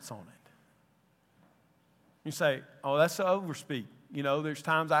pass on it. You say, oh, that's the overspeak. You know, there's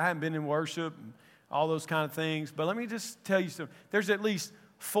times I haven't been in worship and all those kind of things. But let me just tell you something. There's at least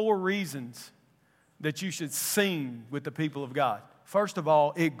 4 reasons that you should sing with the people of God. First of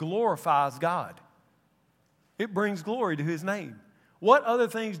all, it glorifies God. It brings glory to His name. What other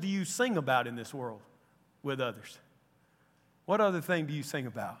things do you sing about in this world with others? What other thing do you sing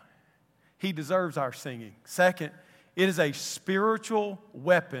about? He deserves our singing. Second, it is a spiritual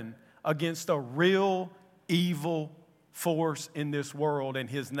weapon against a real evil force in this world, and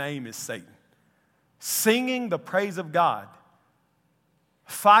his name is Satan. Singing the praise of God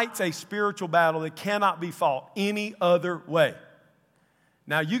fights a spiritual battle that cannot be fought any other way.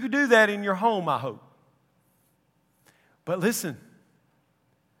 Now, you could do that in your home, I hope. But listen,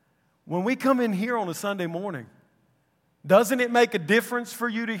 when we come in here on a Sunday morning, doesn't it make a difference for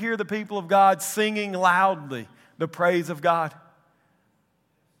you to hear the people of God singing loudly the praise of God?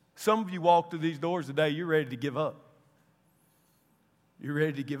 Some of you walk through these doors today, you're ready to give up. You're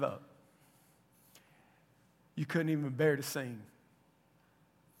ready to give up. You couldn't even bear to sing.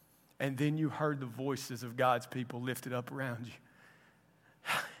 And then you heard the voices of God's people lifted up around you.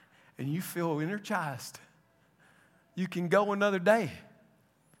 And you feel energized. You can go another day.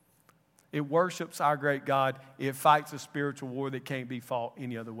 It worships our great God. It fights a spiritual war that can't be fought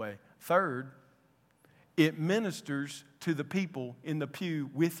any other way. Third, it ministers to the people in the pew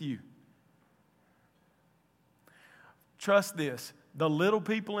with you. Trust this. The little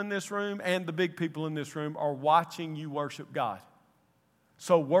people in this room and the big people in this room are watching you worship God.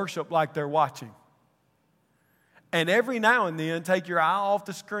 So worship like they're watching. And every now and then, take your eye off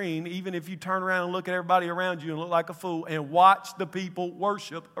the screen, even if you turn around and look at everybody around you and look like a fool, and watch the people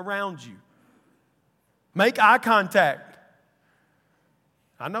worship around you. Make eye contact.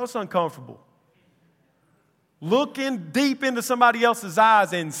 I know it's uncomfortable. Look in deep into somebody else's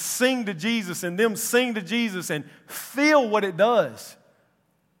eyes and sing to Jesus, and them sing to Jesus, and feel what it does.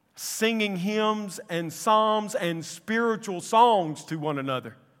 Singing hymns and psalms and spiritual songs to one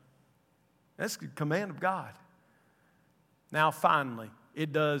another. That's the command of God. Now, finally,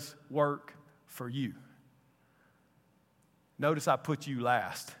 it does work for you. Notice I put you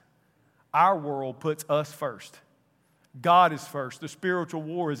last. Our world puts us first. God is first. The spiritual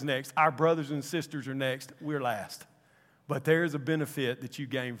war is next. Our brothers and sisters are next. We're last. But there's a benefit that you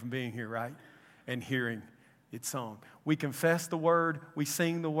gain from being here, right? And hearing its song. We confess the word, we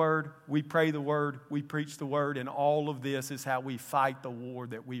sing the word, we pray the word, we preach the word, and all of this is how we fight the war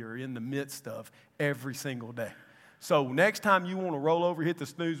that we are in the midst of every single day. So next time you want to roll over, hit the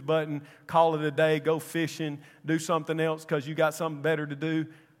snooze button, call it a day, go fishing, do something else because you got something better to do,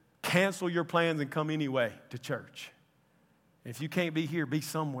 cancel your plans and come anyway to church. If you can't be here, be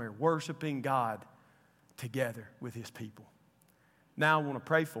somewhere worshiping God together with His people. Now I want to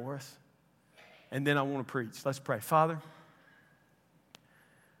pray for us, and then I want to preach. Let's pray. Father,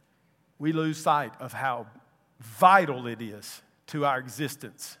 we lose sight of how vital it is to our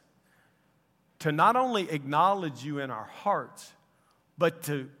existence to not only acknowledge You in our hearts, but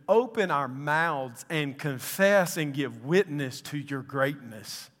to open our mouths and confess and give witness to Your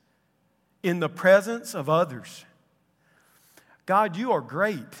greatness in the presence of others. God, You are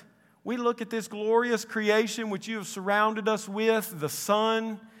great. We look at this glorious creation which You have surrounded us with, the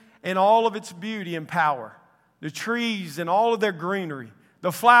sun and all of its beauty and power, the trees and all of their greenery,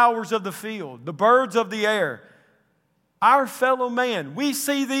 the flowers of the field, the birds of the air, our fellow man. We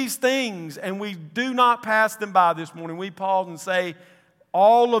see these things and we do not pass them by this morning. We pause and say,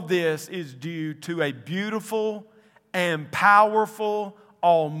 all of this is due to a beautiful and powerful,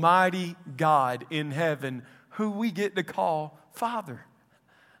 almighty God in heaven who we get to call Father.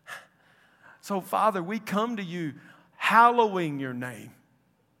 So, Father, we come to You hallowing Your name.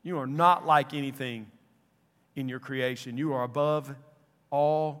 You are not like anything in Your creation. You are above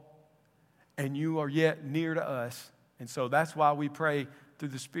all, and You are yet near to us. And so that's why we pray through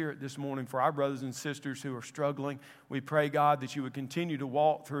the Spirit this morning for our brothers and sisters who are struggling. We pray, God, that You would continue to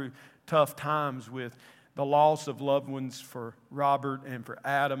walk through tough times with the loss of loved ones for Robert and for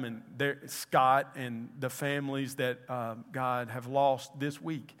Adam and Scott and the families that, God, have lost this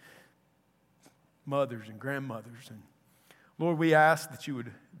week. Mothers and grandmothers. And Lord, we ask that You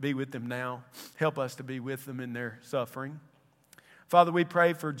would be with them now. Help us to be with them in their suffering. Father, we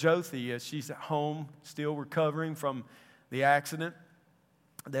pray for Josie as she's at home, still recovering from the accident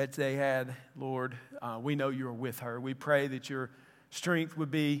that they had. Lord, we know You are with her. We pray that Your strength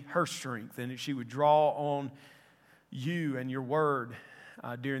would be her strength and that she would draw on You and Your word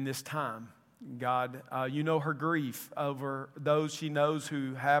during this time. God, You know her grief over those she knows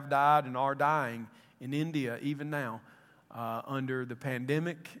who have died and are dying in India even now. under the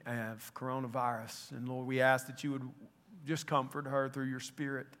pandemic of coronavirus. And Lord, we ask that you would just comfort her through your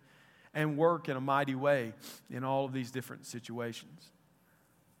Spirit and work in a mighty way in all of these different situations.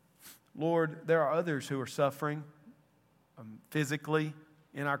 Lord, there are others who are suffering physically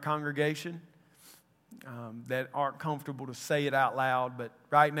in our congregation that aren't comfortable to say it out loud, but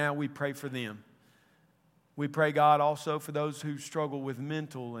right now we pray for them. We pray, God, also for those who struggle with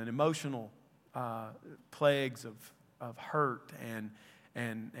mental and emotional plagues of hurt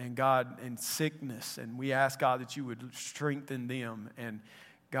and God, and sickness. And we ask, God, that you would strengthen them. And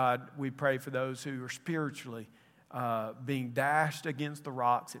God, we pray for those who are spiritually being dashed against the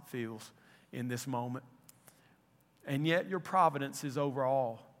rocks, it feels, in this moment. And yet your providence is over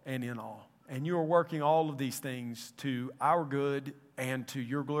all and in all. And you are working all of these things to our good and to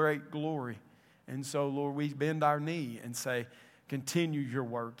your great glory. And so, Lord, we bend our knee and say, continue your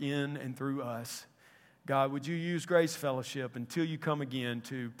work in and through us. God, would you use Grace Fellowship until you come again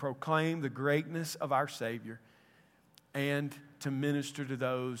to proclaim the greatness of our Savior and to minister to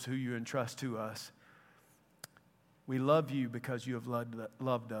those who you entrust to us. We love you because you have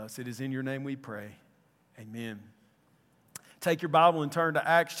loved us. It is in your name we pray. Amen. Take your Bible and turn to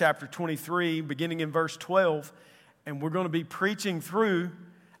Acts chapter 23, beginning in verse 12. And we're going to be preaching through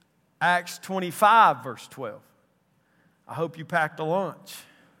Acts 25, verse 12. I hope you packed a lunch.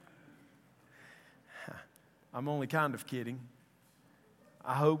 I'm only kind of kidding.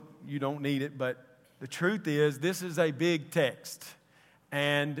 I hope you don't need it, but the truth is this is a big text.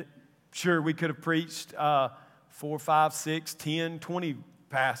 And sure, we could have preached 4, 5, 6, 10, 20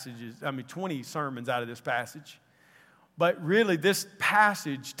 20 sermons out of this passage. But really, this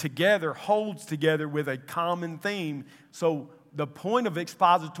passage together holds together with a common theme. So the point of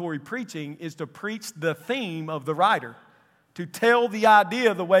expository preaching is to preach the theme of the writer, to tell the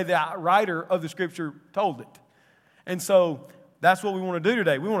idea the way the writer of the Scripture told it. And so that's what we want to do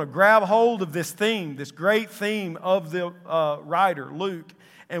today. We want to grab hold of this theme, this great theme of the writer, Luke,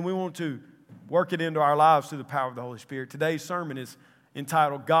 and we want to work it into our lives through the power of the Holy Spirit. Today's sermon is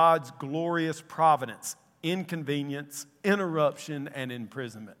entitled God's Glorious Providence, Inconvenience, Interruption, and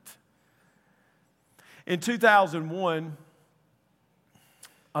Imprisonment. In 2001,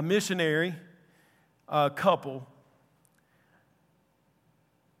 a missionary couple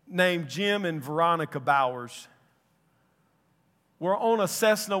named Jim and Veronica Bowers were on a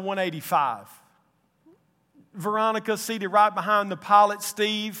Cessna 185. Veronica seated right behind the pilot,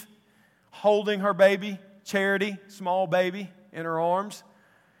 Steve, holding her baby, Charity, small baby, in her arms.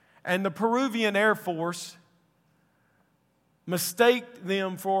 And the Peruvian Air Force mistaked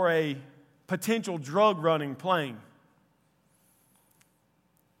them for a potential drug-running plane.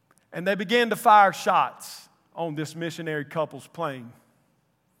 And they began to fire shots on this missionary couple's plane.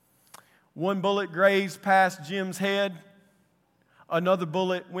 One bullet grazed past Jim's head. Another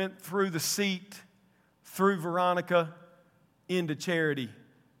bullet went through the seat, through Veronica, into Charity,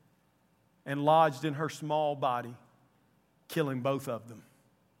 and lodged in her small body, killing both of them.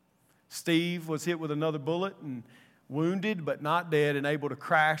 Steve was hit with another bullet and wounded but not dead and able to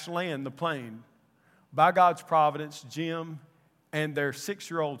crash land the plane. By God's providence, Jim and their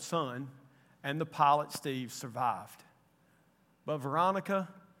 6-year-old son and the pilot, Steve, survived. But Veronica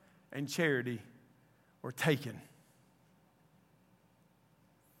and Charity were taken.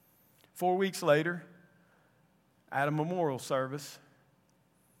 4 weeks later, at a memorial service,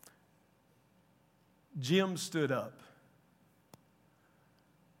 Jim stood up.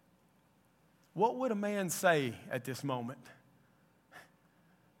 What would a man say at this moment?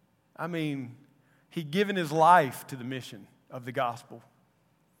 I mean, he'd given his life to the mission of the gospel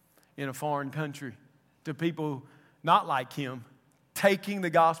in a foreign country, to people not like him, taking the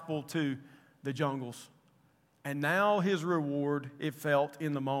gospel to the jungles. And now his reward, it felt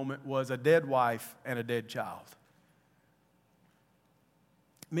in the moment, was a dead wife and a dead child.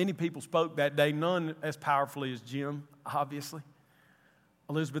 Many people spoke that day, none as powerfully as Jim, obviously.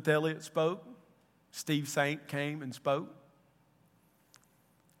 Elizabeth Elliot spoke. Steve Saint came and spoke.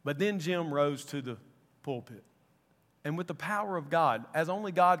 But then Jim rose to the pulpit. And with the power of God, as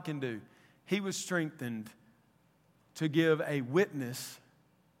only God can do, he was strengthened to give a witness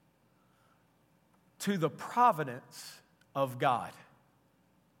to the providence of God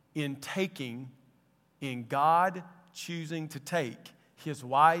in God choosing to take his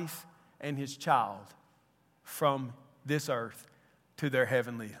wife and his child from this earth to their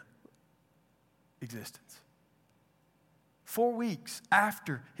heavenly existence. 4 weeks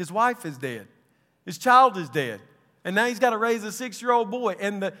after his wife is dead, his child is dead, and now he's got to raise a 6-year-old boy.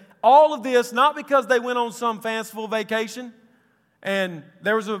 And all of this, not because they went on some fanciful vacation, and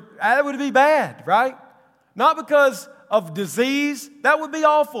that would be bad, right? Not because of disease, that would be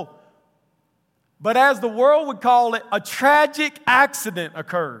awful. But as the world would call it, a tragic accident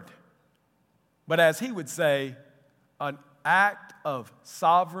occurred. But as he would say, an act of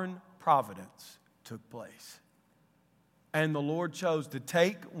sovereign providence took place. And the Lord chose to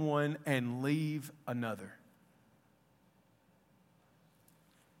take one and leave another.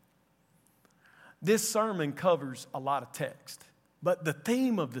 This sermon covers a lot of text, but the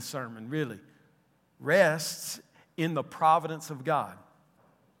theme of the sermon really rests in the providence of God.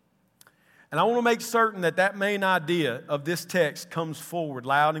 And I want to make certain that that main idea of this text comes forward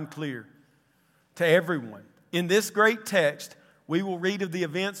loud and clear to everyone. In this great text, we will read of the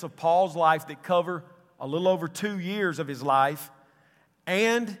events of Paul's life that cover a little over 2 years of his life,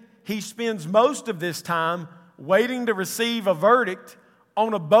 and he spends most of this time waiting to receive a verdict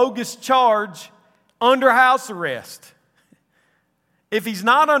on a bogus charge under house arrest. If he's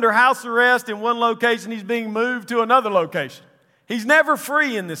not under house arrest in one location, he's being moved to another location. He's never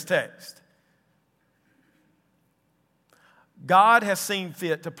free in this text. God has seen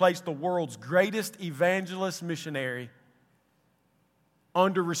fit to place the world's greatest evangelist missionary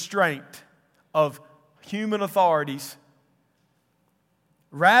under restraint of human authorities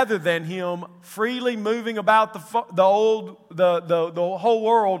rather than him freely moving about the whole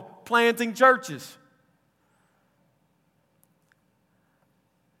world planting churches.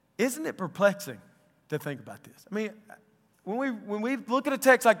 Isn't it perplexing to think about this? I mean, when we look at a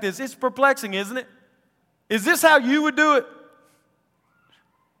text like this, it's perplexing, isn't it? Is this how you would do it?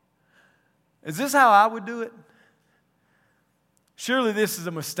 Is this how I would do it? Surely this is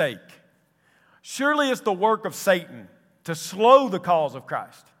a mistake. Surely it's the work of Satan to slow the cause of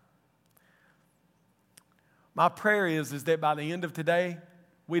Christ. My prayer is that by the end of today,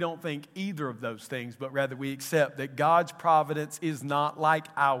 we don't think either of those things, but rather we accept that God's providence is not like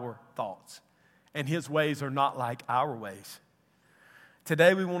our thoughts, and His ways are not like our ways.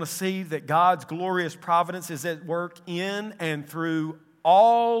 Today we want to see that God's glorious providence is at work in and through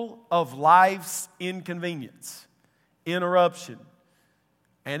all of life's inconvenience, interruption,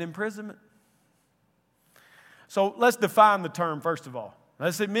 and imprisonment. So let's define the term first of all.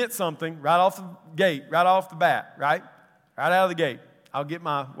 Let's admit something right off the gate, right off the bat, right? Right out of the gate. I'll get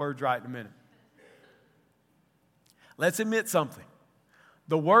my words right in a minute. Let's admit something.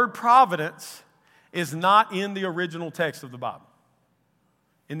 The word providence is not in the original text of the Bible.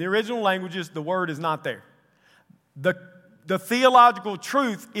 In the original languages, the word is not there. The theological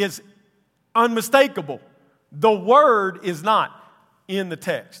truth is unmistakable. The word is not in the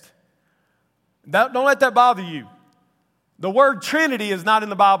text. Don't let that bother you. The word Trinity is not in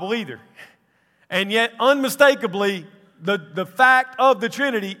the Bible either. And yet, unmistakably, the fact of the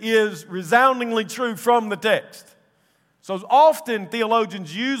Trinity is resoundingly true from the text. So often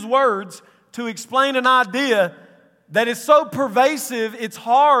theologians use words to explain an idea that is so pervasive it's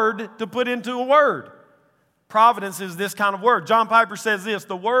hard to put into a word. Providence is this kind of word. John Piper says this: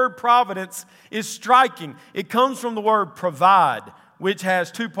 the word providence is striking. It comes from the word provide, which has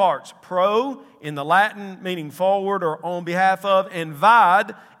two parts. Pro in the Latin meaning forward or on behalf of, and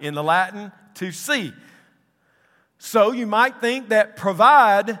vide in the Latin to see. So you might think that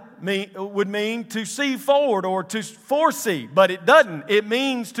provide would mean to see forward or to foresee, but it doesn't. It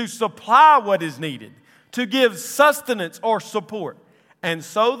means to supply what is needed, to give sustenance or support. And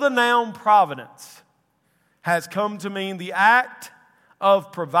so the noun providence has come to mean the act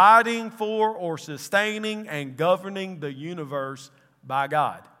of providing for or sustaining and governing the universe by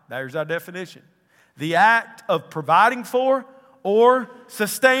God. There's our definition. The act of providing for or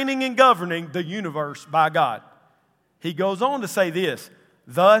sustaining and governing the universe by God. He goes on to say this: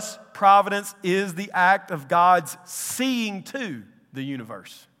 thus, providence is the act of God's seeing to the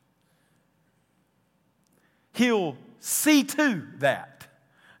universe. He'll see to that.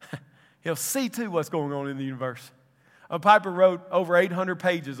 He'll see to what's going on in the universe. Piper wrote over 800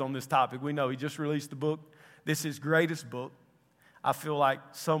 pages on this topic. We know he just released a book. This is his greatest book. I feel like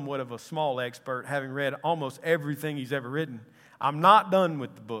somewhat of a small expert, having read almost everything he's ever written. I'm not done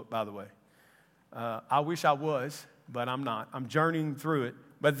with the book, by the way. I wish I was, but I'm not. I'm journeying through it.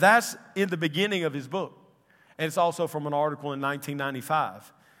 But that's in the beginning of his book. And it's also from an article in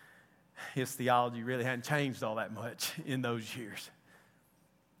 1995. His theology really hadn't changed all that much in those years.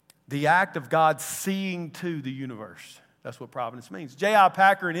 The act of God seeing to the universe. That's what providence means. J.I.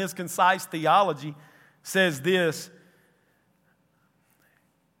 Packer, in his concise theology, says this,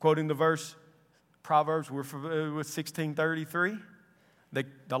 quoting the verse, Proverbs, we're familiar with 16:33.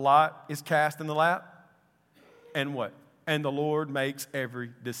 The lot is cast in the lap. And what? And the Lord makes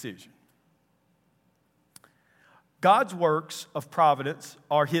every decision. God's works of providence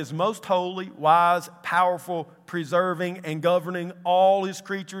are His most holy, wise, powerful, preserving, and governing all His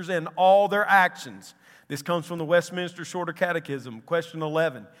creatures and all their actions. This comes from the Westminster Shorter Catechism, question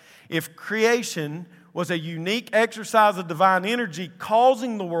 11. If creation was a unique exercise of divine energy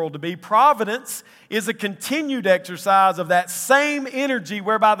causing the world to be, providence is a continued exercise of that same energy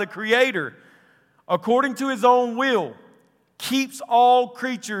whereby the Creator, according to His own will, keeps all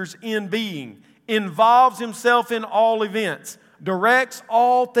creatures in being, involves Himself in all events, directs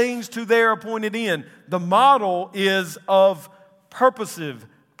all things to their appointed end. The model is of purposive,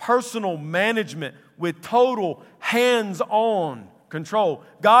 personal management with total hands-on control.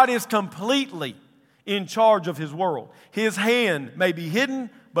 God is completely in charge of His world. His hand may be hidden,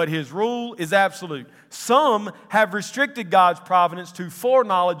 but His rule is absolute. Some have restricted God's providence to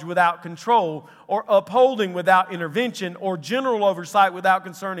foreknowledge without control, or upholding without intervention, or general oversight without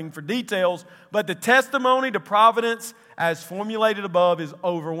concerning for details, but the testimony to providence as formulated above is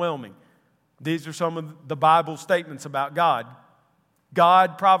overwhelming. These are some of the Bible statements about God.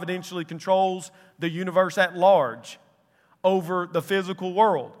 God providentially controls the universe at large, over the physical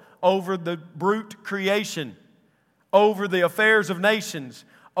world, over the brute creation, over the affairs of nations,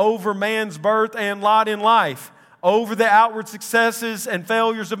 over man's birth and lot in life, over the outward successes and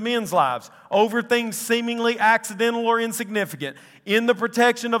failures of men's lives, over things seemingly accidental or insignificant, in the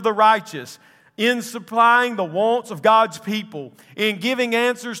protection of the righteous, in supplying the wants of God's people, in giving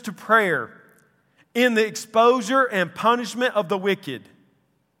answers to prayer, in the exposure and punishment of the wicked.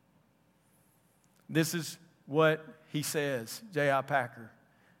 This is what he says, J.I. Packer,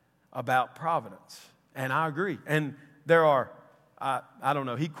 about providence. And I agree. And there are, I don't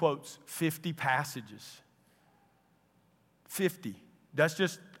know, he quotes 50 passages. 50. That's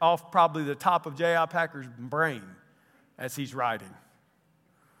just off probably the top of J.I. Packer's brain as he's writing.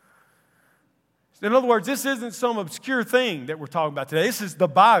 In other words, this isn't some obscure thing that we're talking about today. This is the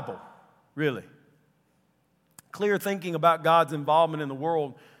Bible, really. Clear thinking about God's involvement in the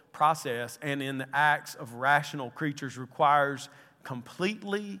world process and in the acts of rational creatures requires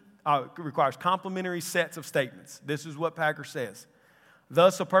complementary sets of statements. This is what Packer says.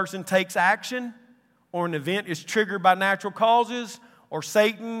 Thus, a person takes action, or an event is triggered by natural causes, or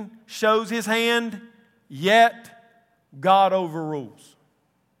Satan shows his hand, yet God overrules.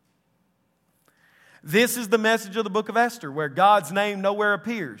 This is the message of the book of Esther, where God's name nowhere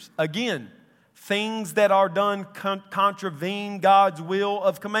appears. Again, things that are done contravene God's will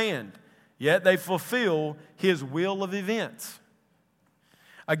of command, yet they fulfill His will of events.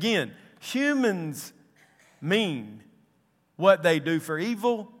 Again, humans mean what they do for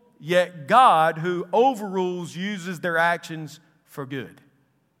evil, yet God, who overrules, uses their actions for good.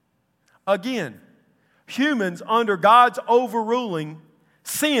 Again, humans under God's overruling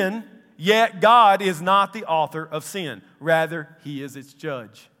sin, yet God is not the author of sin. Rather, He is its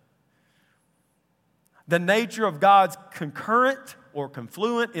judge. The nature of God's concurrent or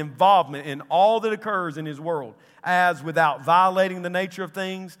confluent involvement in all that occurs in His world, as without violating the nature of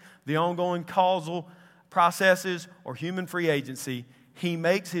things, the ongoing causal processes, or human free agency, He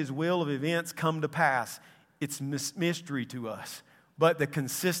makes His will of events come to pass. It's mystery to us. But the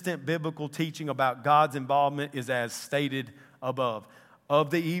consistent biblical teaching about God's involvement is as stated above. Of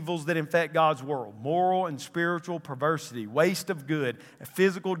the evils that infect God's world, moral and spiritual perversity, waste of good,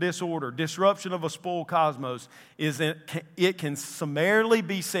 physical disorder, disruption of a spoiled cosmos, it can summarily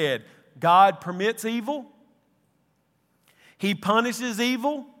be said, God permits evil, He punishes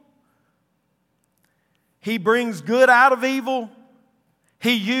evil, He brings good out of evil,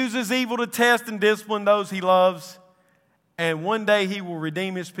 He uses evil to test and discipline those He loves, and one day He will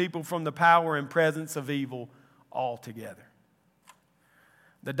redeem His people from the power and presence of evil altogether.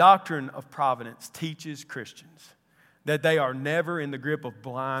 The doctrine of providence teaches Christians that they are never in the grip of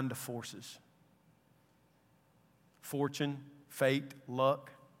blind forces. Fortune, fate,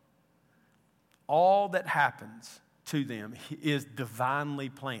 luck. All that happens to them is divinely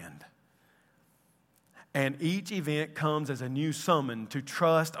planned. And each event comes as a new summon to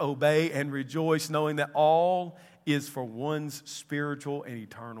trust, obey, and rejoice, knowing that all is for one's spiritual and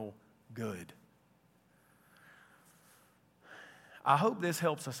eternal good. I hope this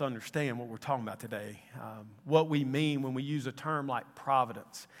helps us understand what we're talking about today, what we mean when we use a term like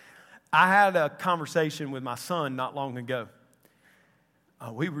providence. I had a conversation with my son not long ago.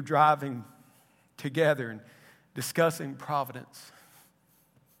 We were driving together and discussing providence.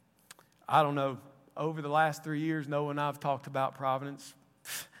 I don't know, over the last 3 years, Noah and I have talked about providence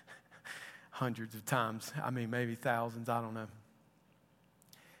hundreds of times. I mean, maybe thousands, I don't know.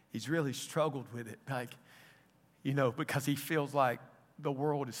 He's really struggled with it, because he feels like the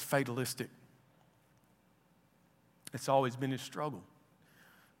world is fatalistic. It's always been his struggle.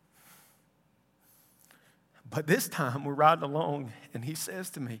 But this time we're riding along and he says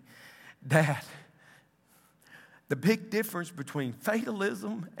to me, Dad, the big difference between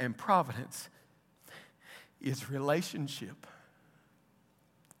fatalism and providence is relationship.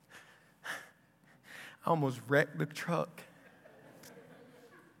 I almost wrecked the truck.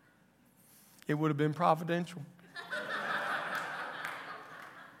 It would have been providential.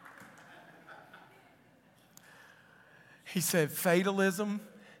 He said, fatalism,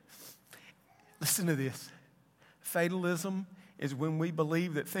 listen to this. Fatalism is when we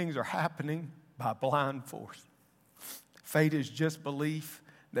believe that things are happening by blind force. Fate is just belief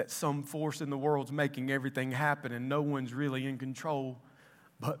that some force in the world's making everything happen and no one's really in control.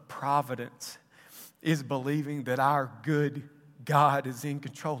 But providence is believing that our good God is in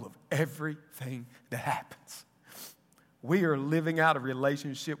control of everything that happens. We are living out a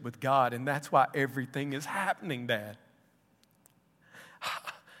relationship with God, and that's why everything is happening, Dad.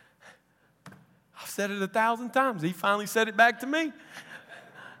 I've said it 1,000 times. He finally said it back to me.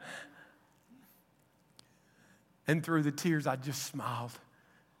 And through the tears, I just smiled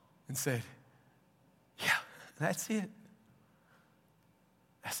and said, yeah, that's it.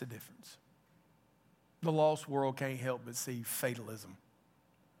 That's the difference. The lost world can't help but see fatalism.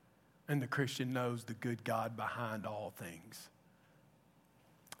 And the Christian knows the good God behind all things.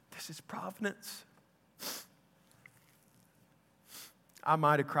 This is providence. I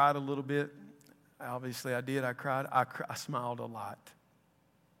might have cried a little bit. Obviously, I did. I cried. I smiled a lot.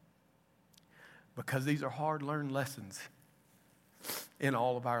 Because these are hard-learned lessons in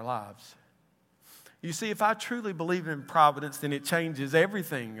all of our lives. You see, if I truly believe in providence, then it changes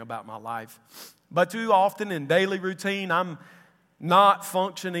everything about my life. But too often in daily routine, I'm not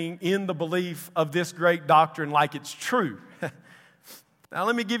functioning in the belief of this great doctrine like it's true. Now,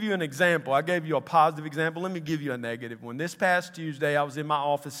 let me give you an example. I gave you a positive example. Let me give you a negative one. This past Tuesday, I was in my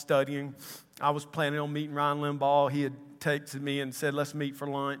office studying. I was planning on meeting Ryan Limbaugh. He had texted me and said, let's meet for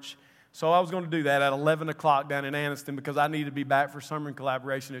lunch. So I was going to do that at 11 o'clock down in Anniston because I need to be back for sermon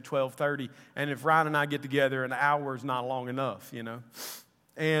collaboration at 12:30. And if Ryan and I get together, an hour is not long enough, you know.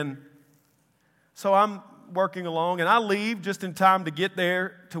 And so I'm working along, and I leave just in time to get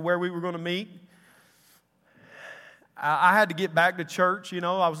there to where we were going to meet. I had to get back to church, you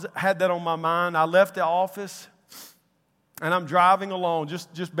know. I had that on my mind. I left the office, and I'm driving along,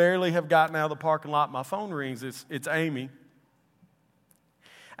 just barely have gotten out of the parking lot. My phone rings. It's Amy.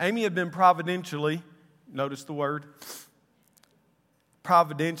 Amy had been providentially, notice the word,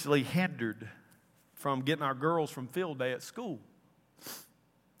 providentially hindered from getting our girls from field day at school.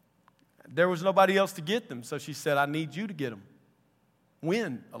 There was nobody else to get them, so she said, I need you to get them.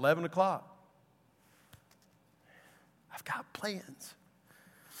 When? 11 o'clock. I've got plans.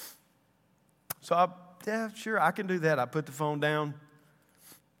 So yeah, sure, I can do that. I put the phone down.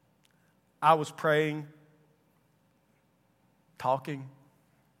 I was praying, talking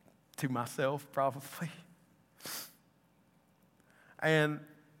to myself probably. And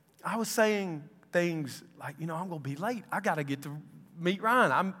I was saying things like, you know, I'm going to be late. I got to get to meet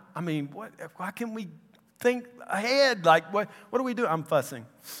Ryan. Why can't we think ahead? Like, what do we do? I'm fussing.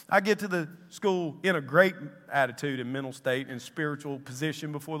 I get to the school in a great attitude and mental state and spiritual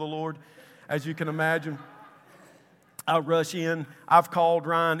position before the Lord, as you can imagine. I rush in. I've called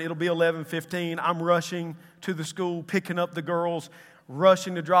Ryan. It'll be 11:15. I'm rushing to the school, picking up the girls,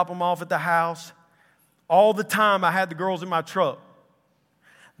 rushing to drop them off at the house. All the time I had the girls in my truck.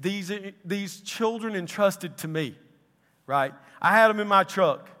 These children entrusted to me, right? I had them in my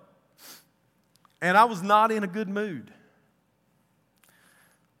truck. And I was not in a good mood.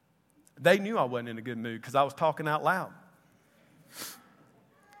 They knew I wasn't in a good mood because I was talking out loud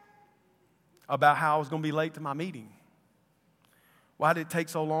about how I was going to be late to my meeting. Why did it take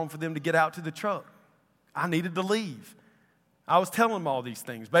so long for them to get out to the truck? I needed to leave. I was telling them all these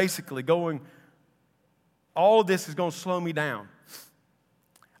things, basically going, all of this is going to slow me down.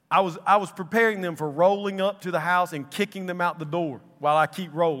 I was preparing them for rolling up to the house and kicking them out the door while I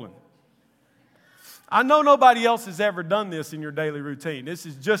keep rolling. I know nobody else has ever done this in your daily routine. This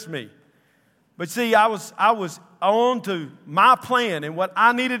is just me. But see, I was on to my plan and what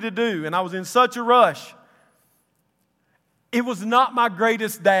I needed to do, and I was in such a rush. It was not my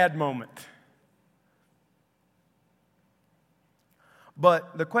greatest dad moment.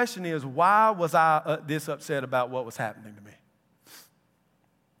 But the question is, why was I this upset about what was happening to me?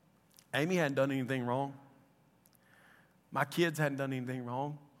 Amy hadn't done anything wrong. My kids hadn't done anything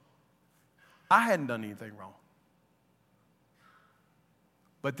wrong. I hadn't done anything wrong.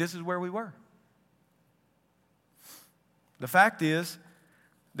 But this is where we were. The fact is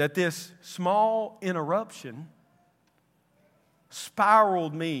that this small interruption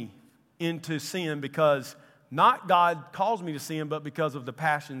spiraled me into sin because not God caused me to sin, but because of the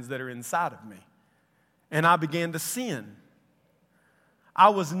passions that are inside of me. And I began to sin. I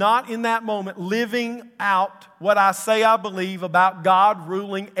was not in that moment living out what I say I believe about God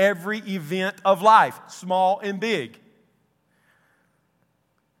ruling every event of life, small and big.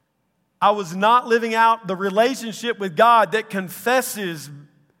 I was not living out the relationship with God that I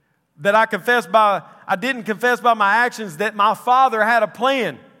didn't confess by my actions that my Father had a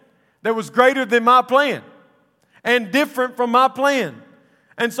plan that was greater than my plan and different from my plan.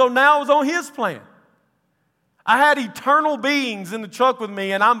 And so now I was on His plan. I had eternal beings in the truck with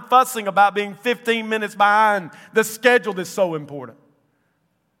me, and I'm fussing about being 15 minutes behind the schedule that's so important.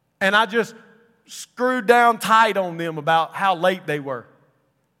 And I just screwed down tight on them about how late they were.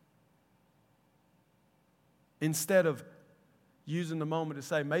 Instead of using the moment to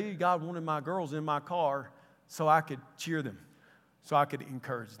say, maybe God wanted my girls in my car so I could cheer them, so I could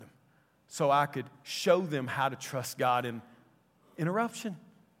encourage them, so I could show them how to trust God in interruption.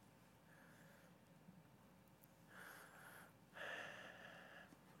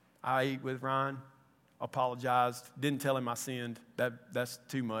 I ate with Ryan, apologized, didn't tell him I sinned. That's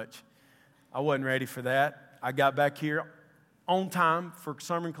too much. I wasn't ready for that. I got back here on time for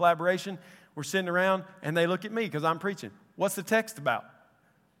sermon collaboration. We're sitting around, and they look at me because I'm preaching. What's the text about?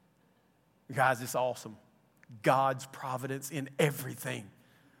 Guys, it's awesome. God's providence in everything.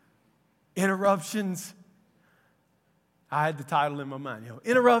 Interruptions. I had the title in my mind.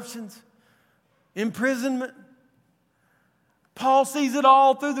 Interruptions. Imprisonment. Paul sees it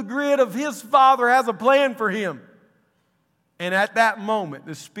all through the grid of his Father has a plan for him. And at that moment,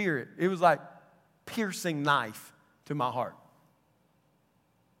 the Spirit, it was like piercing knife to my heart.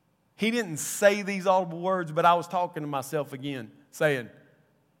 He didn't say these audible words, but I was talking to myself again, saying,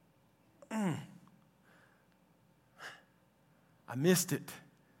 I missed it.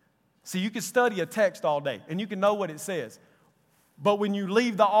 See, you can study a text all day, and you can know what it says. But when you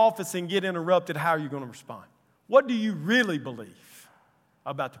leave the office and get interrupted, how are you going to respond? What do you really believe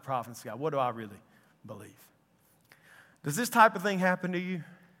about the providence of God? What do I really believe? Does this type of thing happen to you?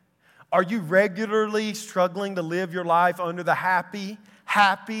 Are you regularly struggling to live your life under the happy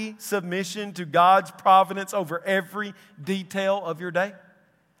submission to God's providence over every detail of your day?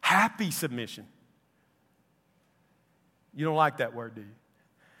 Happy submission. You don't like that word, do you?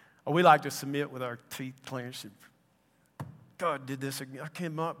 Or we like to submit with our teeth clenched. God did this again. I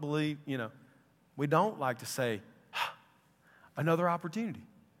cannot believe, We don't like to say, another opportunity.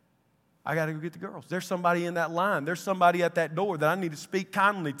 I got to go get the girls. There's somebody in that line. There's somebody at that door that I need to speak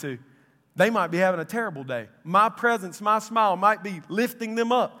kindly to. They might be having a terrible day. My presence, my smile might be lifting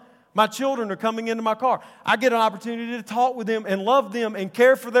them up. My children are coming into my car. I get an opportunity to talk with them and love them and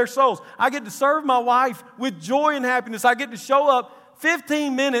care for their souls. I get to serve my wife with joy and happiness. I get to show up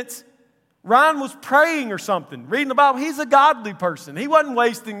 15 minutes. Ryan was praying or something, reading the Bible. He's a godly person. He wasn't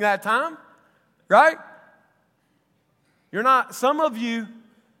wasting that time, right? You're not. Some of you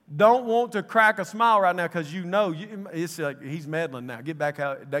don't want to crack a smile right now because it's like he's meddling now. Get back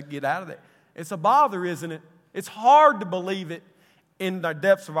out. Get out of there. It's a bother, isn't it? It's hard to believe it in the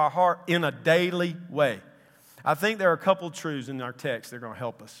depths of our heart in a daily way. I think there are a couple truths in our text that are going to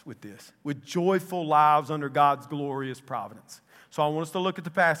help us with this. With joyful lives under God's glorious providence. So I want us to look at the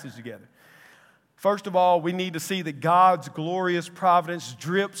passage together. First of all, we need to see that God's glorious providence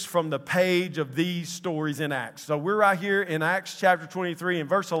drips from the page of these stories in Acts. So we're right here in Acts chapter 23. In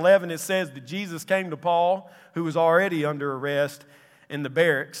verse 11, it says that Jesus came to Paul, who was already under arrest in the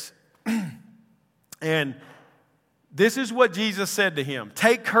barracks. And this is what Jesus said to him.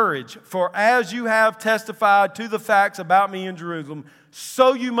 Take courage, for as you have testified to the facts about me in Jerusalem,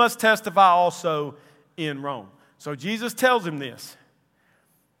 so you must testify also in Rome. So Jesus tells him this.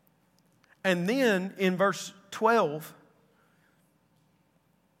 And then in verse 12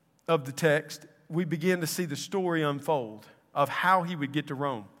 of the text, we begin to see the story unfold of how he would get to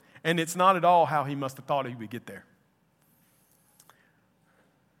Rome. And it's not at all how he must have thought he would get there.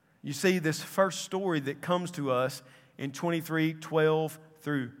 You see, this first story that comes to us in 23:12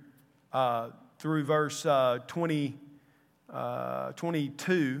 through verse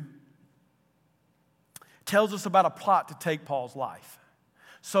 22 tells us about a plot to take Paul's life.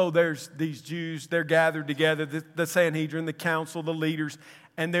 So there's these Jews, they're gathered together, the Sanhedrin, the council, the leaders,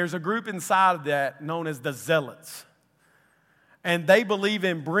 and there's a group inside of that known as the Zealots. And they believe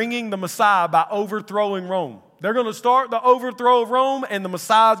in bringing the Messiah by overthrowing Rome. They're going to start the overthrow of Rome, and the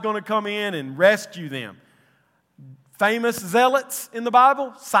Messiah is going to come in and rescue them. Famous zealots in the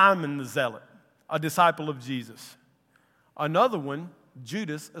Bible, Simon the Zealot, a disciple of Jesus. Another one,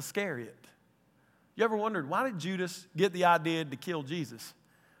 Judas Iscariot. You ever wondered, why did Judas get the idea to kill Jesus?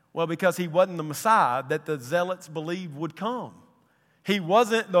 Well, because he wasn't the Messiah that the zealots believed would come. He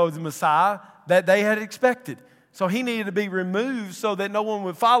wasn't the Messiah that they had expected. So he needed to be removed so that no one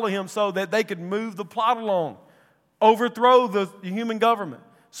would follow him, so that they could move the plot along, overthrow the human government.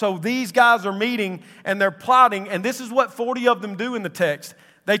 So these guys are meeting and they're plotting, and this is what 40 of them do in the text.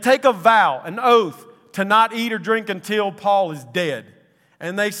 They take a vow, an oath, to not eat or drink until Paul is dead.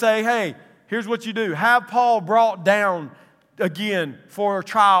 And they say, hey, here's what you do. Have Paul brought down again for a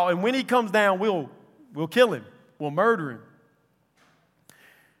trial, and when he comes down, we'll kill him. We'll murder him.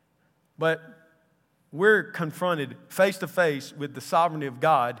 But we're confronted face to face with the sovereignty of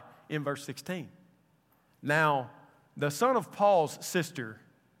God in verse 16. Now, the son of Paul's sister,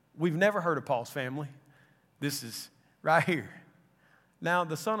 we've never heard of Paul's family. This is right here. Now,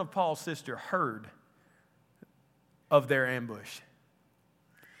 the son of Paul's sister heard of their ambush.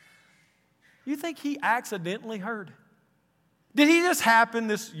 You think he accidentally heard? Did he just happen,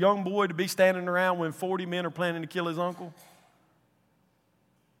 this young boy, to be standing around when 40 men are planning to kill his uncle?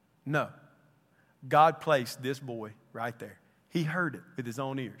 No. God placed this boy right there. He heard it with his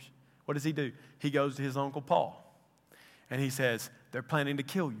own ears. What does he do? He goes to his uncle Paul. And he says, they're planning to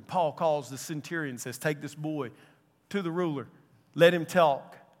kill you. Paul calls the centurion and says, take this boy to the ruler. Let him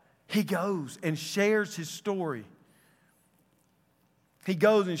talk. He goes and shares his story. He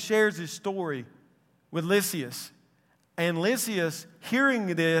goes and shares his story with Lysias. And Lysias, hearing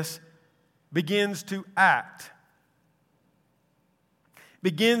this, begins to act.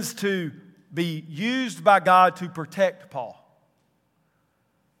 Begins to be used by God to protect Paul.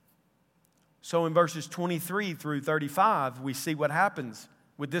 So in verses 23 through 35, we see what happens.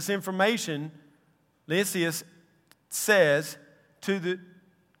 With this information, Lysias says to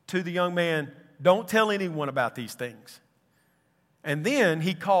the young man, don't tell anyone about these things. And then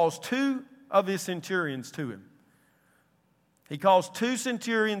he calls 2 of his centurions to him. He calls 2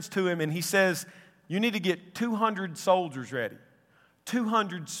 centurions to him and he says, you need to get 200 soldiers ready,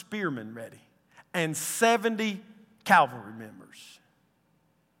 200 spearmen ready, and 70 cavalry members.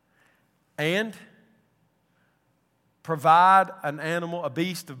 And provide an animal, a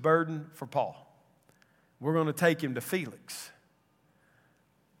beast of burden for Paul. We're going to take him to Felix.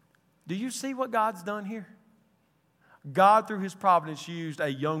 Do you see what God's done here? God, through his providence, used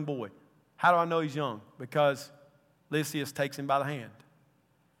a young boy. How do I know he's young? Because Lysias takes him by the hand.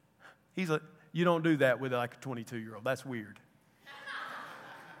 You don't do that with like a 22-year-old. That's weird.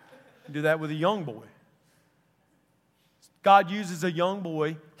 You do that with a young boy. God uses a young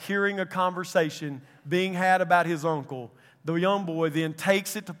boy hearing a conversation being had about his uncle. The young boy then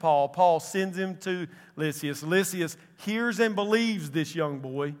takes it to Paul. Paul sends him to Lysias. Lysias hears and believes this young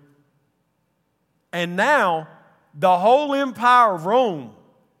boy. And now, the whole empire of Rome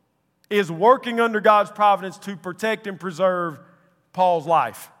is working under God's providence to protect and preserve Paul's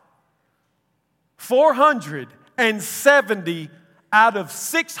life. 470 out of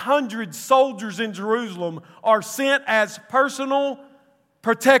 600 soldiers in Jerusalem are sent as personal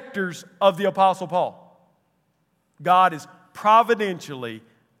protectors of the Apostle Paul. God is providentially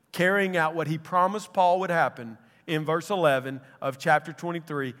carrying out what he promised Paul would happen in verse 11 of chapter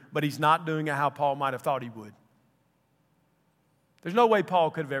 23, but he's not doing it how Paul might have thought he would. There's no way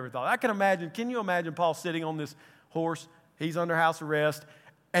Paul could have ever thought. Can you imagine Paul sitting on this horse? He's under house arrest,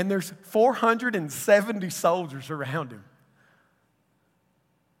 and there's 470 soldiers around him.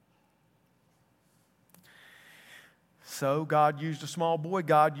 So God used a small boy.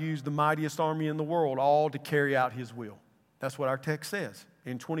 God used the mightiest army in the world, all to carry out his will. That's what our text says.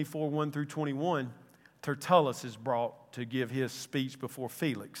 In 24, 1 through 21, Tertullus is brought to give his speech before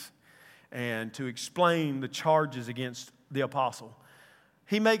Felix and to explain the charges against the apostle.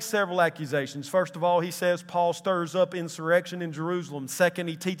 He makes several accusations. First of all, he says Paul stirs up insurrection in Jerusalem. Second,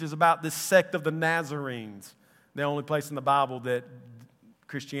 he teaches about this sect of the Nazarenes, the only place in the Bible that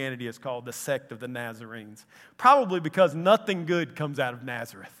Christianity is called the sect of the Nazarenes. Probably because nothing good comes out of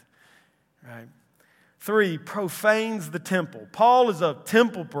Nazareth. Right? 3, profanes the temple. Paul is a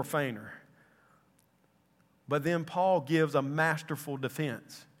temple profaner. But then Paul gives a masterful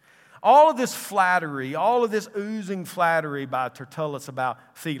defense. All of this flattery, all of this oozing flattery by Tertullus about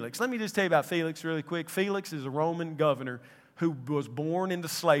Felix. Let me just tell you about Felix really quick. Felix is a Roman governor who was born into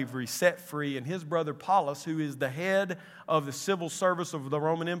slavery, set free, and his brother Paulus, who is the head of the civil service of the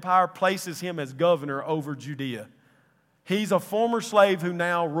Roman Empire, places him as governor over Judea. He's a former slave who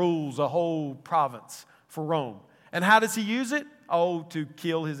now rules a whole province for Rome. And how does he use it? Oh, to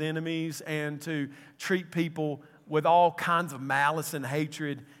kill his enemies and to treat people with all kinds of malice and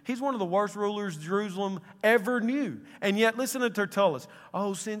hatred. He's one of the worst rulers Jerusalem ever knew. And yet, listen to Tertullus.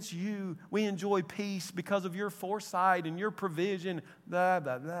 Oh, since we enjoy peace because of your foresight and your provision, blah,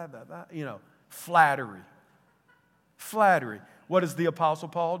 blah, blah, blah, blah. You know, flattery. Flattery. What does the Apostle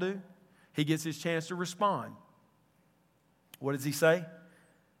Paul do? He gets his chance to respond. What does he say?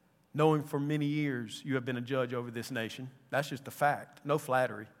 Knowing for many years you have been a judge over this nation. That's just a fact. No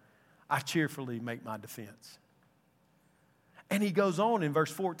flattery. I cheerfully make my defense. And he goes on in verse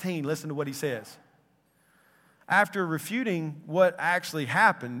 14. Listen to what he says. After refuting what actually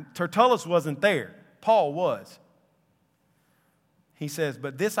happened, Tertullus wasn't there. Paul was. He says,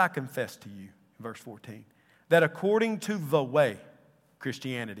 but this I confess to you, verse 14, that according to the way,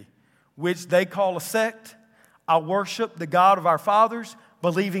 Christianity, which they call a sect, I worship the God of our fathers,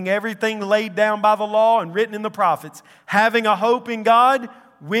 believing everything laid down by the law and written in the prophets, having a hope in God,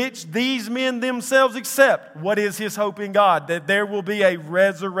 which these men themselves accept. What is his hope in God? That there will be a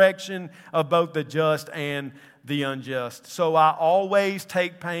resurrection of both the just and the unjust. So I always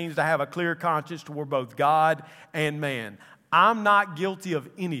take pains to have a clear conscience toward both God and man. I'm not guilty of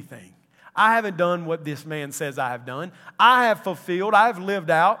anything. I haven't done what this man says I have done. I have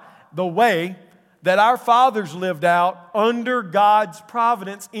lived out the way that our fathers lived out under God's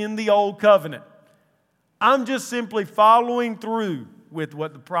providence in the old covenant. I'm just simply following through with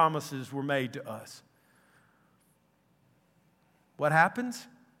what the promises were made to us. What happens?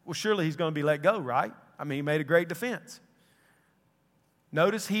 Well, surely he's going to be let go, right? I mean, he made a great defense.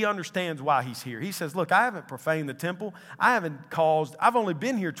 Notice he understands why he's here. He says, look, I haven't profaned the temple. I've only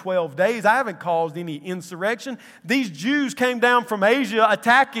been here 12 days. I haven't caused any insurrection. These Jews came down from Asia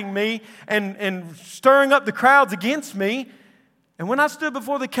attacking me and stirring up the crowds against me. And when I stood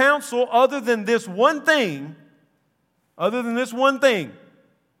before the council, other than this one thing,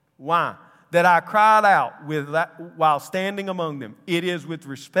 why? That I cried out while standing among them. It is with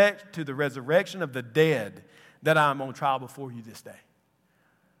respect to the resurrection of the dead that I am on trial before you this day.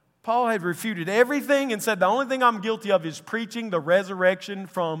 Paul had refuted everything and said the only thing I'm guilty of is preaching the resurrection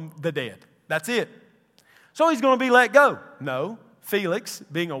from the dead. That's it. So he's going to be let go. No. Felix,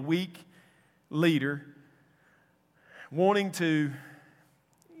 being a weak leader, wanting to,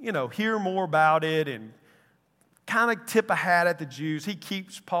 hear more about it and kind of tip a hat at the Jews, he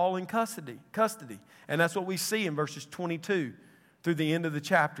keeps Paul in custody. And that's what we see in verses 22 through the end of the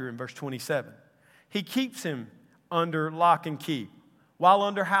chapter in verse 27. He keeps him under lock and key. While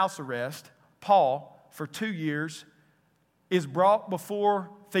under house arrest, Paul, for 2 years, is brought before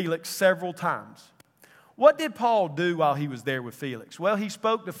Felix several times. What did Paul do while he was there with Felix? Well, he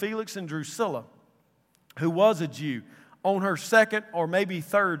spoke to Felix and Drusilla, who was a Jew, on her second or maybe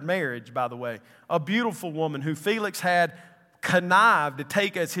third marriage, by the way. A beautiful woman who Felix had connived to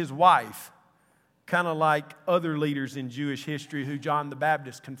take as his wife, kind of like other leaders in Jewish history who John the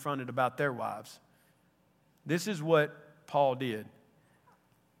Baptist confronted about their wives. This is what Paul did.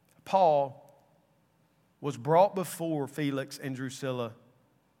 Paul was brought before Felix and Drusilla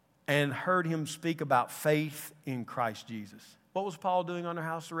and heard him speak about faith in Christ Jesus. What was Paul doing under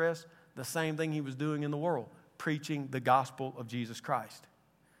house arrest? The same thing he was doing in the world, preaching the gospel of Jesus Christ.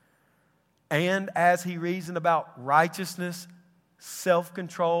 And as he reasoned about righteousness,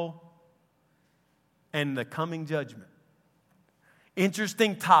 self-control, and the coming judgment.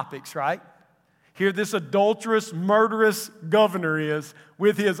 Interesting topics, right? Here this adulterous, murderous governor is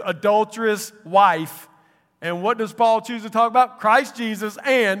with his adulterous wife. And what does Paul choose to talk about? Christ Jesus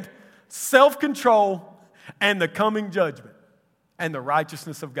and self-control and the coming judgment and the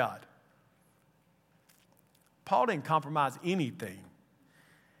righteousness of God. Paul didn't compromise anything.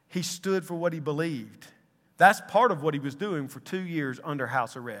 He stood for what he believed. That's part of what he was doing for 2 years under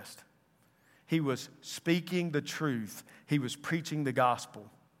house arrest. He was speaking the truth. He was preaching the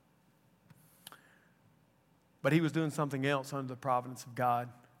gospel. But he was doing something else under the providence of God.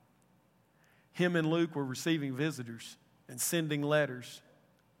 Him and Luke were receiving visitors and sending letters.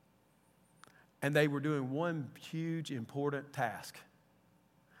 And they were doing one huge, important task.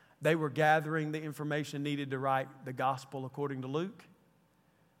 They were gathering the information needed to write the gospel according to Luke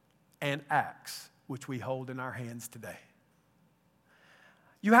and Acts, which we hold in our hands today.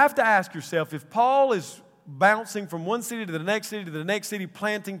 You have to ask yourself, if Paul is bouncing from one city to the next city to the next city,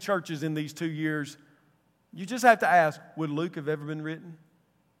 planting churches in these 2 years, you just have to ask, would Luke have ever been written?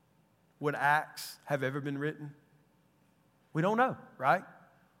 Would Acts have ever been written? We don't know, right?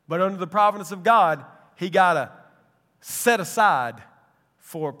 But under the providence of God, he got to set aside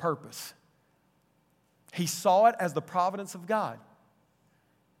for a purpose. He saw it as the providence of God.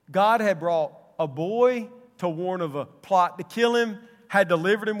 God had brought a boy to warn of a plot to kill him, had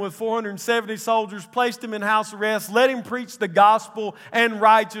delivered him with 470 soldiers, placed him in house arrest, let him preach the gospel and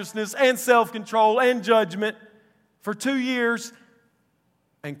righteousness and self-control and judgment for 2 years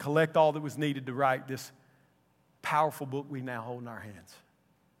and collect all that was needed to write this powerful book we now hold in our hands.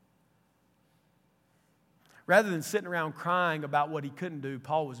 Rather than sitting around crying about what he couldn't do,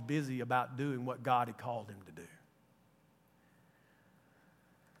 Paul was busy about doing what God had called him to do.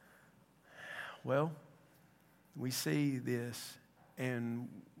 Well, we see this and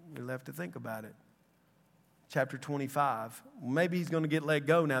we're left to think about it. Chapter 25. Maybe he's going to get let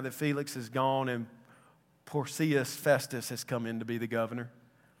go now that Felix is gone and Porcius Festus has come in to be the governor.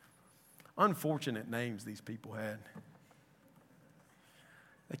 Unfortunate names these people had.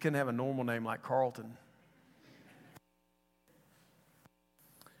 They couldn't have a normal name like Carlton.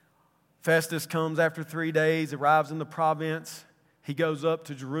 Festus comes after 3 days, arrives in the province. He goes up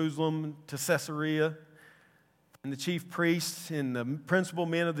to Jerusalem, to Caesarea. And the chief priests and the principal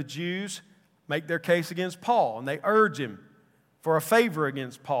men of the Jews make their case against Paul. And they urge him for a favor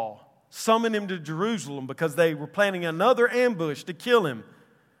against Paul. Summon him to Jerusalem because they were planning another ambush to kill him.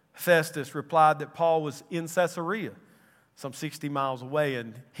 Festus replied that Paul was in Caesarea, some 60 miles away.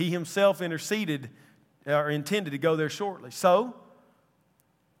 And he himself intended to go there shortly. So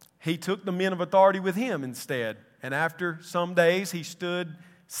he took the men of authority with him instead. And after some days, he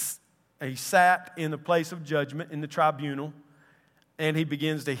sat in the place of judgment in the tribunal, and he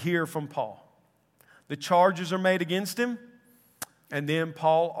begins to hear from Paul. The charges are made against him, and then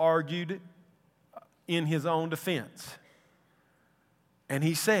Paul argued in his own defense. And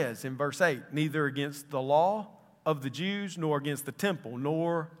he says in verse 8, neither against the law of the Jews, nor against the temple,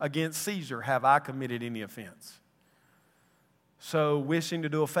 nor against Caesar have I committed any offense. So, wishing to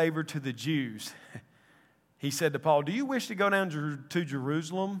do a favor to the Jews, he said to Paul, do you wish to go down to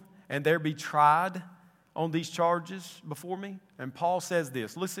Jerusalem and there be tried on these charges before me? And Paul says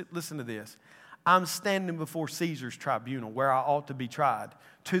this, listen to this. I'm standing before Caesar's tribunal where I ought to be tried.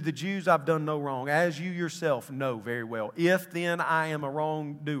 To the Jews I've done no wrong, as you yourself know very well. If then I am a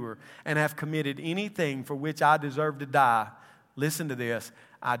wrongdoer and have committed anything for which I deserve to die, listen to this,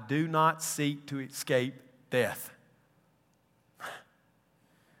 I do not seek to escape death.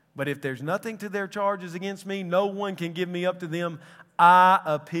 But if there's nothing to their charges against me, no one can give me up to them. I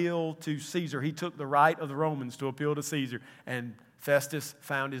appeal to Caesar. He took the right of the Romans to appeal to Caesar. And Festus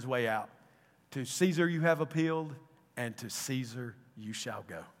found his way out. To Caesar you have appealed, and to Caesar you shall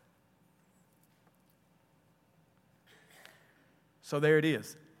go. So there it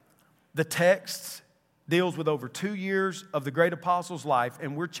is. The text deals with over 2 years of the great apostle's life,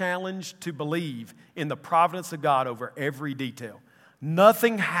 and we're challenged to believe in the providence of God over every detail.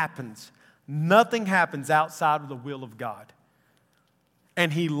 Nothing happens outside of the will of God.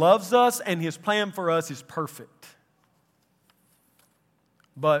 And He loves us, and His plan for us is perfect.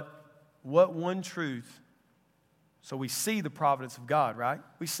 But what one truth, so we see the providence of God, right?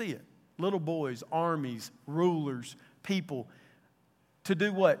 We see it. Little boys, armies, rulers, people. To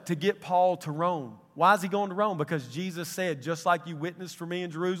do what? To get Paul to Rome. Why is he going to Rome? Because Jesus said, just like you witnessed for me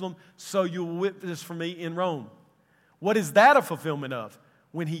in Jerusalem, so you will witness for me in Rome. What is that a fulfillment of?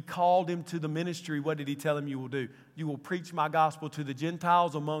 When He called him to the ministry, what did He tell him you will do? You will preach my gospel to the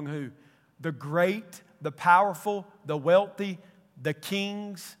Gentiles, among who? The great, the powerful, the wealthy, the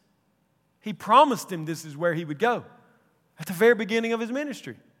kings. He promised him this is where he would go at the very beginning of his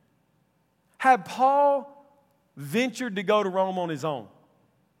ministry. Had Paul ventured to go to Rome on his own?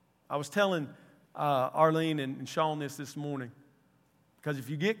 I was telling Arlene and Sean this morning, because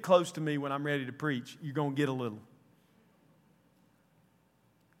if you get close to me when I'm ready to preach, you're going to get a little.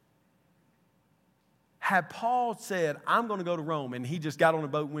 Had Paul said, I'm going to go to Rome, and he just got on a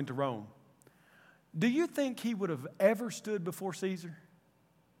boat and went to Rome, do you think he would have ever stood before Caesar?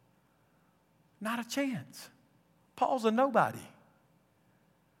 Not a chance. Paul's a nobody.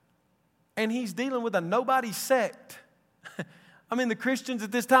 And he's dealing with a nobody sect. I mean, the Christians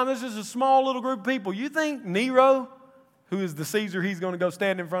at this time, this is a small little group of people. You think Nero, who is the Caesar he's going to go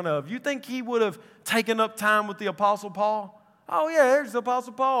stand in front of, you think he would have taken up time with the Apostle Paul? Oh, yeah, there's the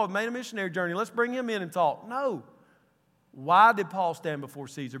Apostle Paul, made a missionary journey. Let's bring him in and talk. No. Why did Paul stand before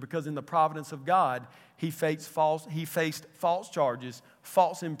Caesar? Because in the providence of God, he faced false charges,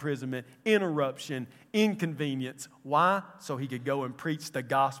 false imprisonment, interruption, inconvenience. Why? So he could go and preach the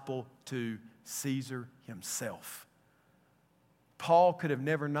gospel to Caesar himself. Paul could have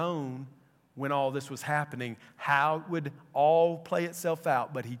never known when all this was happening how it would all play itself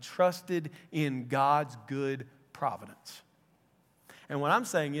out, but he trusted in God's good providence. And what I'm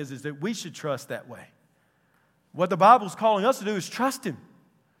saying is that we should trust that way. What the Bible's calling us to do is trust Him.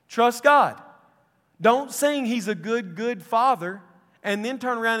 Trust God. Don't sing He's a good, good Father and then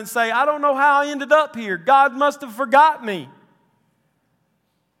turn around and say, I don't know how I ended up here. God must have forgot me.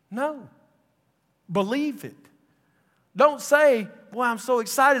 No. Believe it. Don't say, boy, I'm so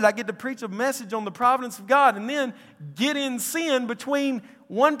excited I get to preach a message on the providence of God and then get in sin between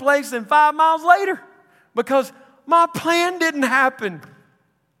one place and 5 miles later because my plan didn't happen.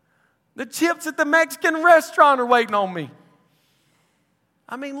 The chips at the Mexican restaurant are waiting on me.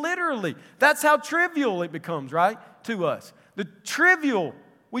 I mean, literally, that's how trivial it becomes, right, to us. The trivial,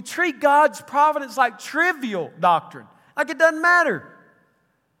 we treat God's providence like trivial doctrine, like it doesn't matter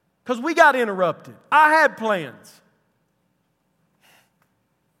because we got interrupted. I had plans.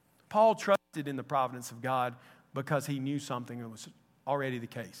 Paul trusted in the providence of God because he knew something that was already the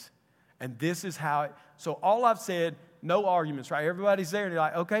case. And this is how so all I've said, no arguments, right? Everybody's there and they're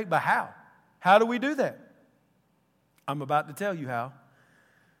like, okay, but how? How do we do that? I'm about to tell you how.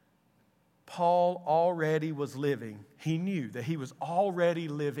 Paul already was living. He knew that he was already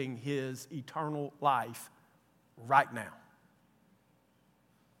living his eternal life right now.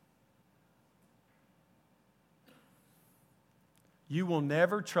 You will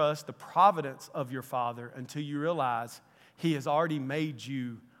never trust the providence of your Father until you realize He has already made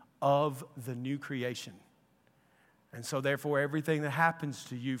you of the new creation. And so therefore, everything that happens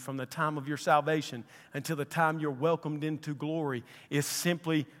to you from the time of your salvation until the time you're welcomed into glory is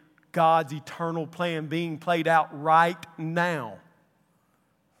simply God's eternal plan being played out right now.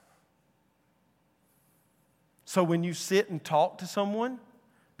 So when you sit and talk to someone,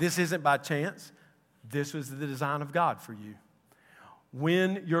 this isn't by chance. This was the design of God for you.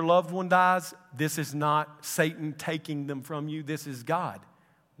 When your loved one dies, this is not Satan taking them from you. This is God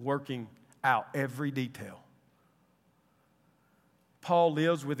working out every detail. Paul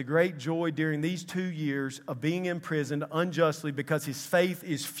lives with a great joy during these 2 years of being imprisoned unjustly because his faith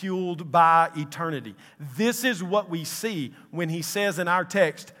is fueled by eternity. This is what we see when he says in our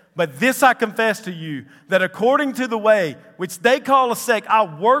text, but this I confess to you, that according to the way which they call a sect, I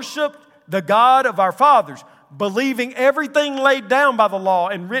worshiped the God of our fathers, believing everything laid down by the law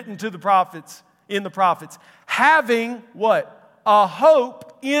and written to the prophets, in the prophets, having what? A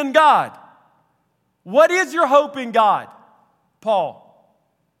hope in God. What is your hope in God, Paul?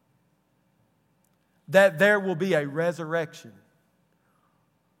 That there will be a resurrection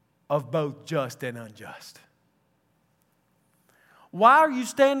of both just and unjust. Why are you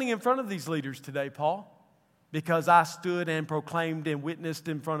standing in front of these leaders today, Paul? Because I stood and proclaimed and witnessed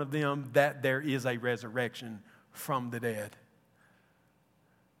in front of them that there is a resurrection from the dead.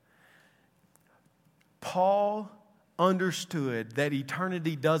 Paul understood that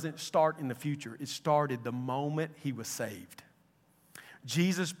eternity doesn't start in the future. It started the moment he was saved.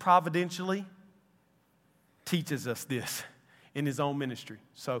 Jesus providentially teaches us this in his own ministry.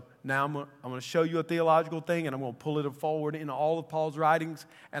 So now I'm going to show you a theological thing, and I'm going to pull it forward in all of Paul's writings,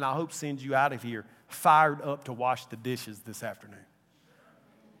 and I hope send you out of here fired up to wash the dishes this afternoon.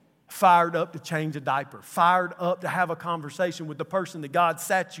 Fired up to change a diaper. Fired up to have a conversation with the person that God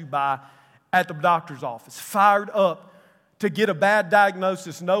sat you by at the doctor's office. Fired up to get a bad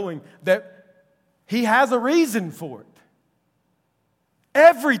diagnosis knowing that he has a reason for it.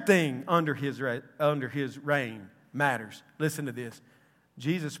 Everything under his reign matters. Listen to this.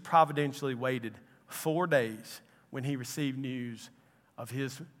 Jesus providentially waited 4 days when he received news of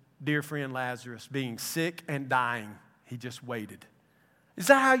his dear friend Lazarus being sick and dying. He just waited. Is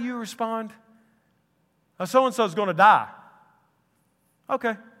that how you respond? Oh, so-and-so is going to die.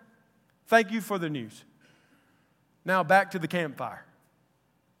 Okay. Thank you for the news. Now back to the campfire.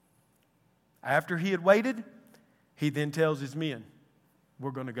 After he had waited, he then tells his men,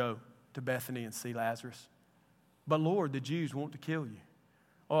 we're going to go to Bethany and see Lazarus. But Lord, the Jews want to kill you.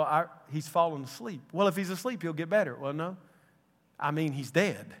 Well, he's fallen asleep. Well, if he's asleep, he'll get better. Well, no. I mean, he's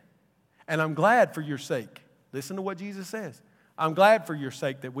dead. And I'm glad for your sake. Listen to what Jesus says. I'm glad for your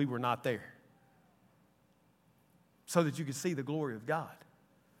sake that we were not there. So that you could see the glory of God.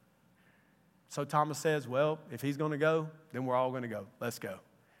 So Thomas says, well, if he's going to go, then we're all going to go. Let's go.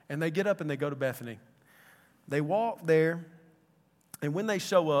 And they get up and they go to Bethany. They walk there. And when they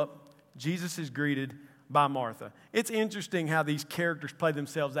show up, Jesus is greeted by Martha. It's interesting how these characters play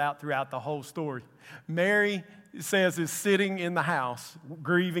themselves out throughout the whole story. Mary, it says, is sitting in the house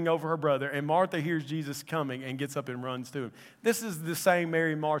grieving over her brother, and Martha hears Jesus coming and gets up and runs to him. This is the same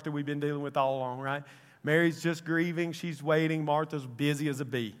Mary and Martha we've been dealing with all along, right? Mary's just grieving. She's waiting. Martha's busy as a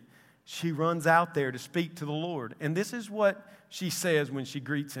bee. She runs out there to speak to the Lord. And this is what she says when she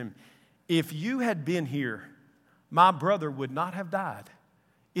greets him. If you had been here, my brother would not have died.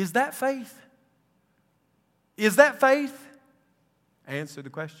 Is that faith? Is that faith? Answer the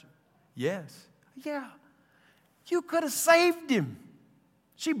question. Yes. Yeah. You could have saved him.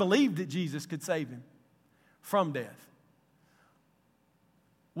 She believed that Jesus could save him from death.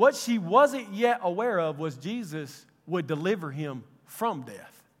 What she wasn't yet aware of was Jesus would deliver him from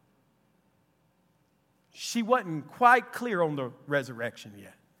death. She wasn't quite clear on the resurrection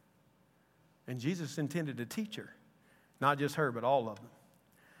yet. And Jesus intended to teach her, not just her, but all of them.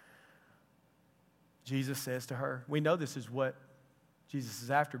 Jesus says to her, we know this is what Jesus is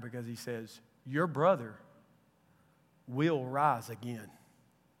after because he says, your brother will rise again.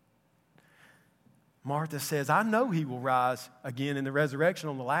 Martha says, I know he will rise again in the resurrection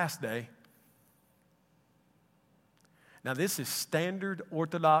on the last day. Now, this is standard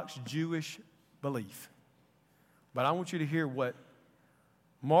Orthodox Jewish belief. But I want you to hear what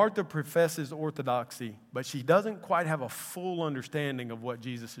Martha professes orthodoxy, but she doesn't quite have a full understanding of what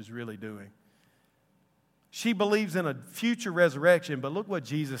Jesus is really doing. She believes in a future resurrection, but look what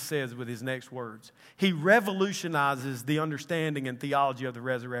Jesus says with his next words. He revolutionizes the understanding and theology of the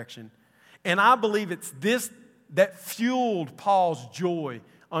resurrection. And I believe it's this that fueled Paul's joy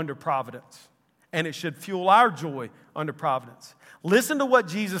under Providence. And it should fuel our joy under Providence. Listen to what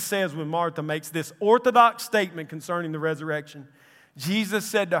Jesus says when Martha makes this orthodox statement concerning the resurrection. Jesus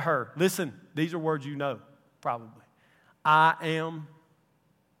said to her, listen, these are words you know, probably. I am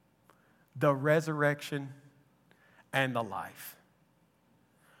the resurrection and the life.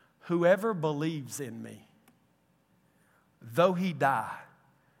 Whoever believes in me, though he die,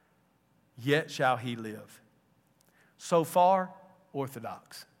 yet shall he live. So far,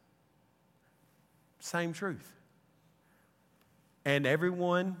 orthodox. Same truth. And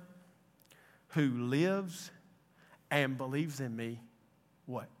everyone who lives and believes in me,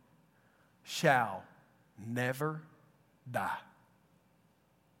 what? Shall never die.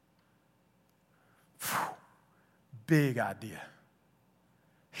 Whew. Big idea.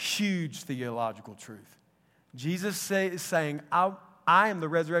 Huge theological truth. Jesus is saying, I am the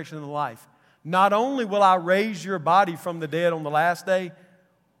resurrection and the life. Not only will I raise your body from the dead on the last day,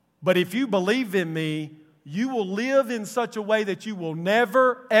 but if you believe in me, you will live in such a way that you will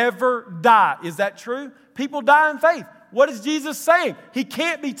never, ever die. Is that true? People die in faith. What is Jesus saying? He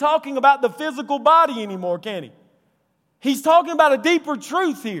can't be talking about the physical body anymore, can he? He's talking about a deeper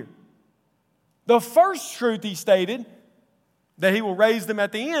truth here. The first truth he stated, that he will raise them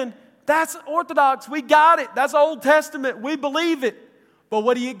at the end, that's orthodox. We got it. That's Old Testament. We believe it. But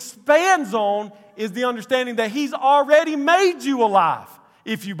what he expands on is the understanding that he's already made you alive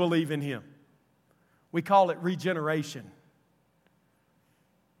if you believe in him. We call it regeneration.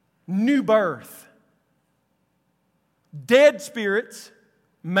 New birth. Dead spirits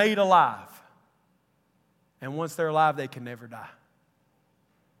made alive. And once they're alive, they can never die.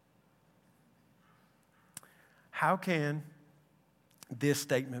 How can this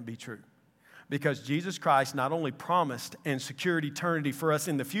statement be true? Because Jesus Christ not only promised and secured eternity for us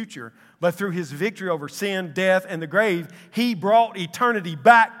in the future, but through his victory over sin, death, and the grave, he brought eternity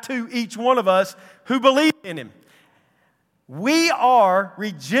back to each one of us who believe in him. We are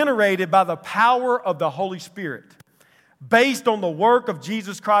regenerated by the power of the Holy Spirit, based on the work of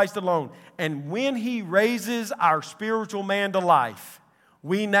Jesus Christ alone. And when he raises our spiritual man to life,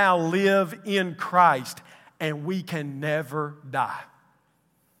 we now live in Christ, and we can never die.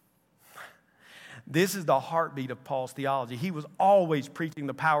 This is the heartbeat of Paul's theology. He was always preaching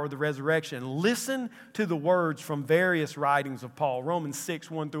the power of the resurrection. Listen to the words from various writings of Paul. Romans 6,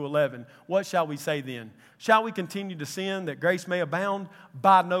 1 through 11. What shall we say then? Shall we continue to sin that grace may abound?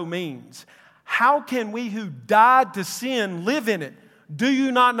 By no means. How can we who died to sin live in it? Do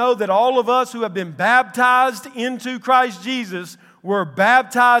you not know that all of us who have been baptized into Christ Jesus were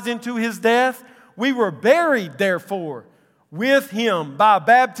baptized into his death? We were buried, therefore, with him by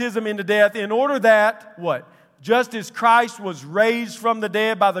baptism into death, in order that, what? Just as Christ was raised from the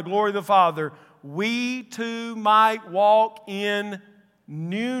dead by the glory of the Father, we too might walk in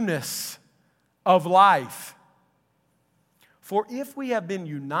newness of life. For if we have been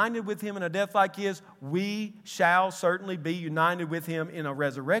united with him in a death like his, we shall certainly be united with him in a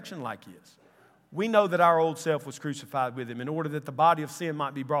resurrection like his. We know that our old self was crucified with him in order that the body of sin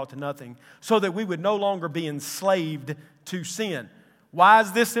might be brought to nothing, so that we would no longer be enslaved to sin. Why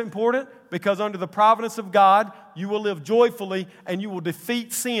is this important? Because under the providence of God, you will live joyfully and you will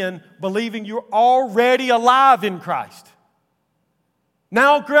defeat sin, believing you're already alive in Christ.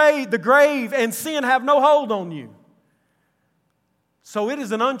 Now the grave and sin have no hold on you. So it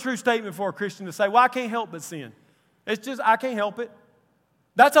is an untrue statement for a Christian to say, well, I can't help but sin. It's just, I can't help it.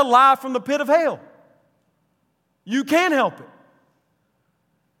 That's a lie from the pit of hell. You can't help it.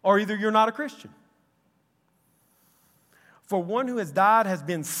 Or either you're not a Christian. For one who has died has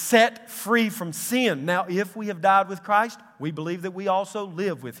been set free from sin. Now, if we have died with Christ, we believe that we also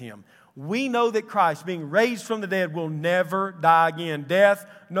live with Him. We know that Christ, being raised from the dead, will never die again. Death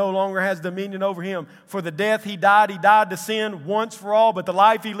no longer has dominion over Him. For the death He died to sin once for all, but the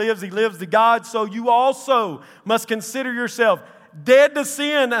life He lives to God. So you also must consider yourself dead to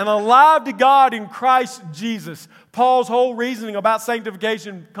sin and alive to God in Christ Jesus. Paul's whole reasoning about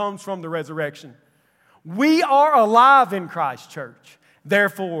sanctification comes from the resurrection. We are alive in Christ, church.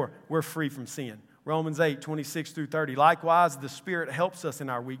 Therefore, we're free from sin. Romans 8, 26 through 30. Likewise, the Spirit helps us in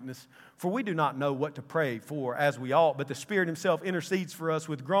our weakness, for we do not know what to pray for as we ought, but the Spirit Himself intercedes for us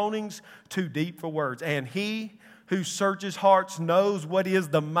with groanings too deep for words. And He who searches hearts knows what is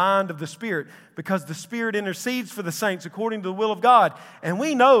the mind of the Spirit, because the Spirit intercedes for the saints according to the will of God. And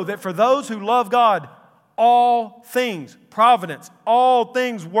we know that for those who love God, all things, Providence, all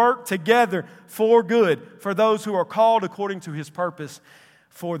things work together for good, for those who are called according to His purpose.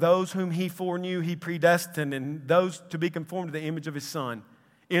 For those whom He foreknew, He predestined, and those to be conformed to the image of His Son,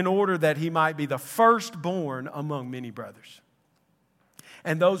 in order that He might be the firstborn among many brothers.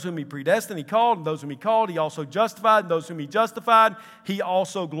 And those whom He predestined, He called, and those whom He called, He also justified, and those whom He justified, He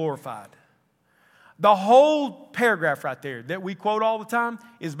also glorified. The whole paragraph right there that we quote all the time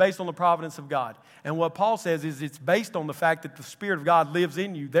is based on the providence of God. And what Paul says is it's based on the fact that the Spirit of God lives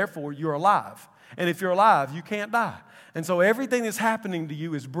in you, therefore you're alive. And if you're alive, you can't die. And so everything that's happening to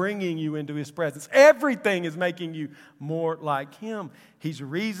you is bringing you into His presence. Everything is making you more like Him. He's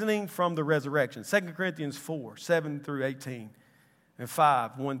reasoning from the resurrection. 2 Corinthians 4, 7 through 18, and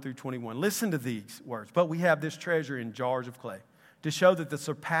 5, 1 through 21. Listen to these words. But we have this treasure in jars of clay, to show that the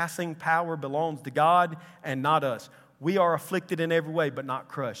surpassing power belongs to God and not us. We are afflicted in every way, but not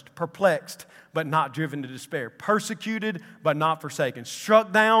crushed. Perplexed, but not driven to despair. Persecuted, but not forsaken.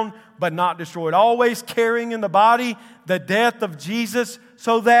 Struck down, but not destroyed. Always carrying in the body the death of Jesus,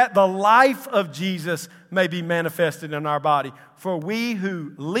 so that the life of Jesus may be manifested in our body. For we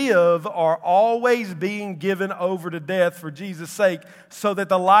who live are always being given over to death for Jesus' sake, so that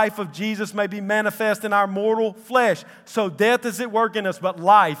the life of Jesus may be manifest in our mortal flesh. So death is at work in us, but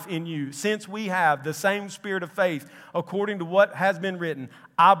life in you. Since we have the same spirit of faith, according to what has been written,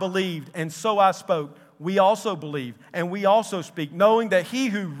 I believed, and so I spoke. We also believe, and we also speak, knowing that He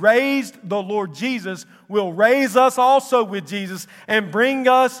who raised the Lord Jesus will raise us also with Jesus and bring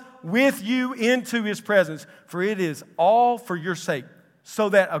us with you into His presence. For it is all for your sake, so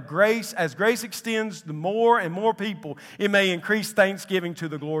that as grace extends to more and more people, it may increase thanksgiving to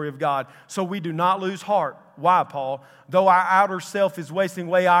the glory of God. So we do not lose heart. Why, Paul? Though our outer self is wasting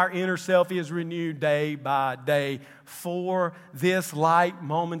away, our inner self is renewed day by day. For this light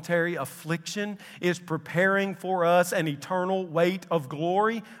momentary affliction is preparing for us an eternal weight of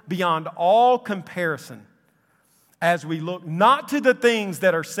glory beyond all comparison, as we look not to the things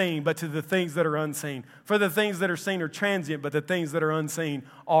that are seen, but to the things that are unseen. For the things that are seen are transient, but the things that are unseen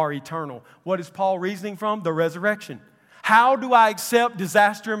are eternal. What is Paul reasoning from? The resurrection. How do I accept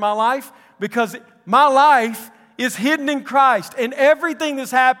disaster in my life? Because my life is hidden in Christ, and everything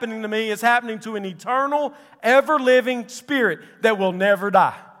that's happening to me is happening to an eternal, ever-living Spirit that will never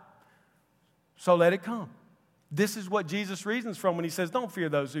die. So let it come. This is what Jesus reasons from when He says, don't fear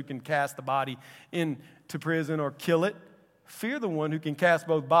those who can cast the body into prison or kill it. Fear the one who can cast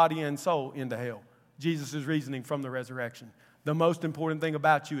both body and soul into hell. Jesus is reasoning from the resurrection. The most important thing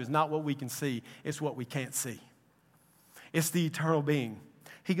about you is not what we can see, it's what we can't see. It's the eternal being.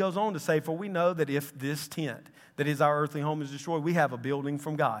 He goes on to say, for we know that if this tent that is our earthly home is destroyed, we have a building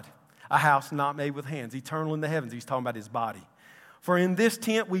from God, a house not made with hands, eternal in the heavens. He's talking about His body. For in this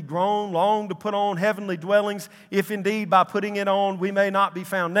tent we groan, long to put on heavenly dwellings, if indeed by putting it on we may not be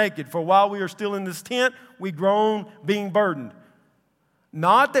found naked. For while we are still in this tent, we groan, being burdened.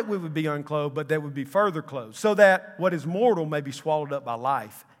 Not that we would be unclothed, but that we would be further clothed, so that what is mortal may be swallowed up by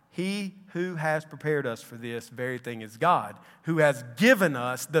life. He who has prepared us for this very thing is God, who has given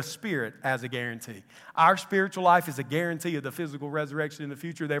us the Spirit as a guarantee. Our spiritual life is a guarantee of the physical resurrection in the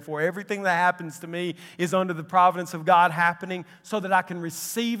future. Therefore, everything that happens to me is under the providence of God happening, so that I can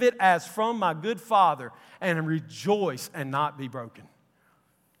receive it as from my good Father and rejoice and not be broken.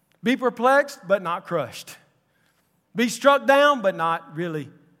 Be perplexed, but not crushed. Be struck down, but not really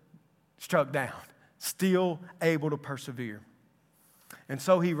struck down. Still able to persevere. And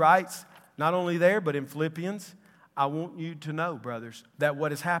so he writes, not only there, but in Philippians, I want you to know, brothers, that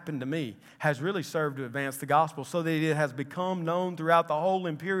what has happened to me has really served to advance the gospel, so that it has become known throughout the whole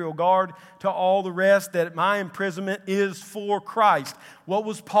imperial guard to all the rest that my imprisonment is for Christ. What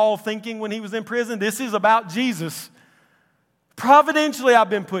was Paul thinking when he was in prison? This is about Jesus. Providentially, I've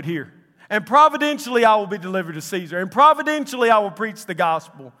been put here. And providentially I will be delivered to Caesar. And providentially I will preach the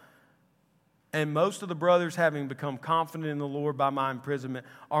gospel. And most of the brothers, having become confident in the Lord by my imprisonment,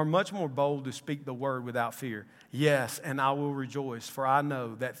 are much more bold to speak the word without fear. Yes, and I will rejoice, for I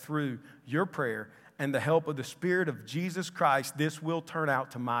know that through your prayer and the help of the Spirit of Jesus Christ, this will turn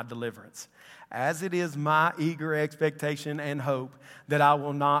out to my deliverance. As it is my eager expectation and hope that I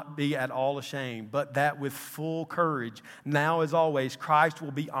will not be at all ashamed, but that with full courage, now as always, Christ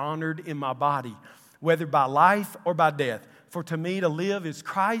will be honored in my body, whether by life or by death. For to me to live is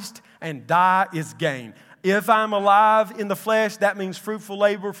Christ, and die is gain. If I'm alive in the flesh, that means fruitful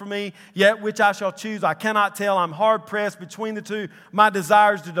labor for me, yet which I shall choose, I cannot tell. I'm hard pressed between the two. My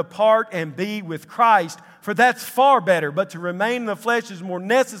desire is to depart and be with Christ, for that's far better. But to remain in the flesh is more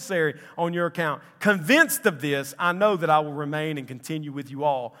necessary on your account. Convinced of this, I know that I will remain and continue with you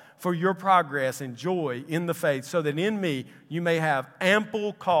all for your progress and joy in the faith, so that in me you may have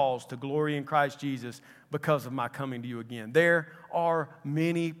ample cause to glory in Christ Jesus because of my coming to you again. There are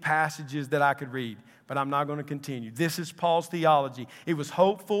many passages that I could read, but I'm not going to continue. This is Paul's theology. It was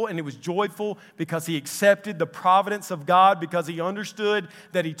hopeful and it was joyful because he accepted the providence of God, because he understood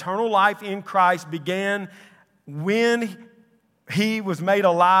that eternal life in Christ began when he was made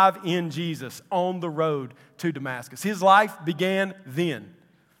alive in Jesus on the road to Damascus. His life began then.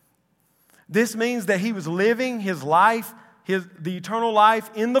 This means that he was living his life, the eternal life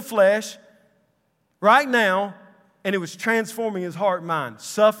in the flesh right now, and it was transforming his heart and mind.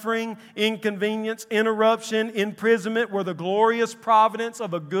 Suffering, inconvenience, interruption, imprisonment were the glorious providence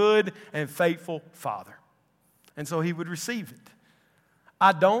of a good and faithful Father. And so he would receive it.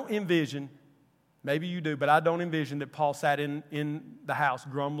 I don't envision, maybe you do, but I don't envision that Paul sat in the house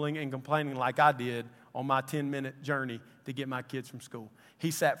grumbling and complaining like I did on my 10-minute journey to get my kids from school.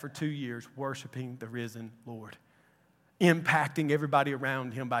 He sat for 2 years worshiping the risen Lord, impacting everybody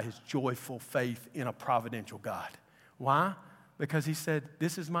around him by his joyful faith in a providential God. Why? Because he said,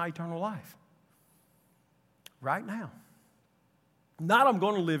 this is my eternal life. Right now. Not I'm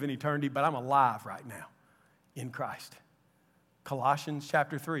going to live in eternity, but I'm alive right now in Christ. Colossians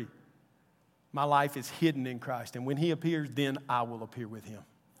chapter 3. My life is hidden in Christ, and when he appears, then I will appear with him.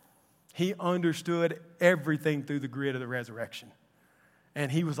 He understood everything through the grid of the resurrection.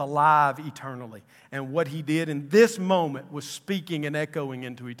 And he was alive eternally. And what he did in this moment was speaking and echoing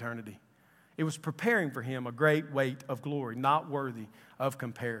into eternity. It was preparing for him a great weight of glory, not worthy of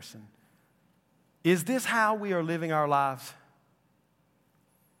comparison. Is this how we are living our lives?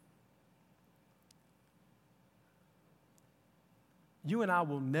 You and I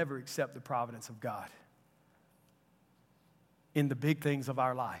will never accept the providence of God in the big things of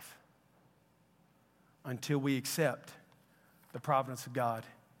our life until we accept the providence of God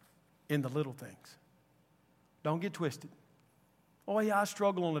in the little things. Don't get twisted. Oh, yeah, I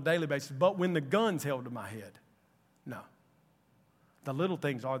struggle on a daily basis, but when the gun's held to my head, no. The little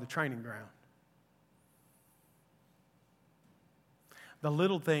things are the training ground. The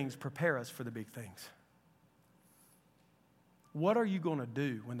little things prepare us for the big things. What are you going to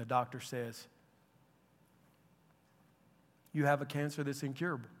do when the doctor says, you have a cancer that's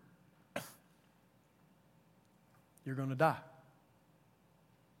incurable? You're going to die.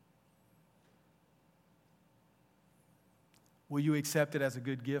 Will you accept it as a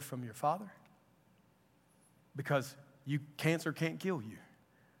good gift from your Father? Because cancer can't kill you.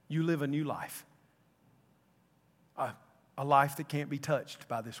 You live a new life. A life that can't be touched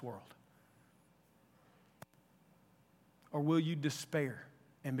by this world. Or will you despair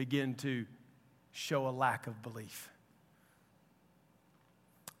and begin to show a lack of belief?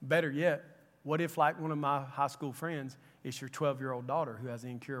 Better yet, what if, like one of my high school friends, it's your 12-year-old daughter who has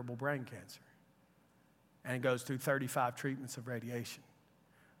incurable brain cancer and goes through 35 treatments of radiation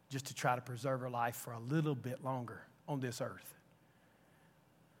just to try to preserve her life for a little bit longer on this earth?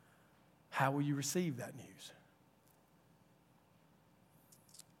 How will you receive that news?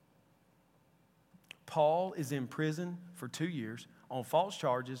 Paul is in prison for 2 years on false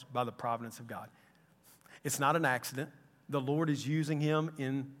charges by the providence of God. It's not an accident. The Lord is using him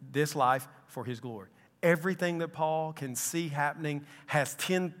in this life for his glory. Everything that Paul can see happening has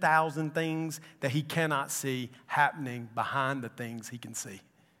 10,000 things that he cannot see happening behind the things he can see.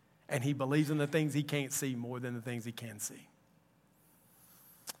 And he believes in the things he can't see more than the things he can see.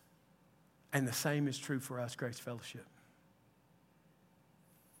 And the same is true for us, Grace Fellowship.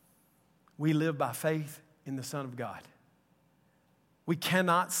 We live by faith in the Son of God. We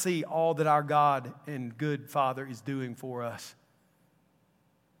cannot see all that our God and good Father is doing for us.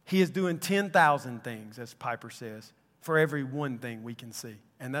 He is doing 10,000 things, as Piper says, for every one thing we can see.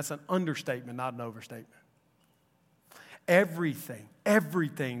 And that's an understatement, not an overstatement.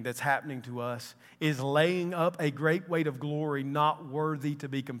 everything that's happening to us is laying up a great weight of glory not worthy to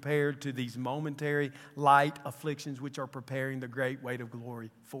be compared to these momentary light afflictions which are preparing the great weight of glory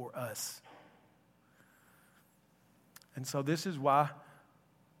for us. And so this is why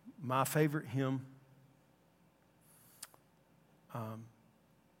my favorite hymn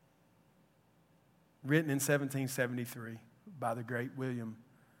written in 1773 by the great William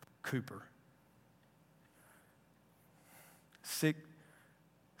Cowper.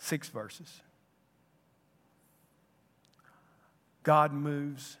 Six verses. God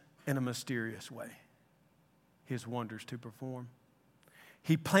moves in a mysterious way, his wonders to perform.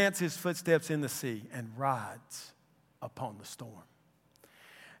 He plants his footsteps in the sea and rides upon the storm.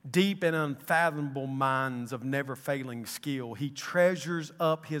 Deep and unfathomable minds of never-failing skill, he treasures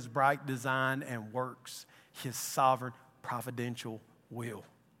up his bright design and works his sovereign providential will.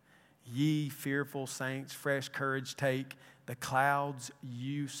 Ye fearful saints, fresh courage take. The clouds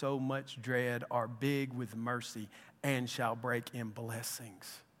you so much dread are big with mercy and shall break in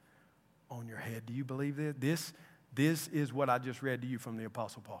blessings on your head. Do you believe this? This is what I just read to you from the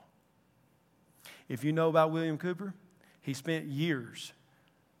Apostle Paul. If you know about William Cowper, he spent years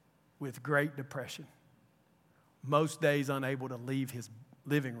with great depression, most days unable to leave his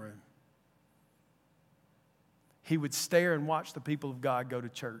living room. He would stare and watch the people of God go to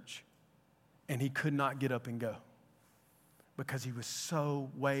church, and he could not get up and go because he was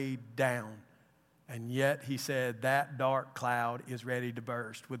so weighed down. And yet he said, that dark cloud is ready to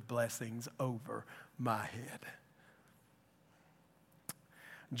burst with blessings over my head.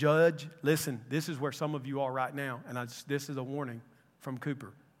 Judge, listen, this is where some of you are right now, and this is a warning from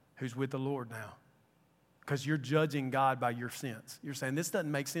Cowper, who's with the Lord now. Because you're judging God by your sense. You're saying, this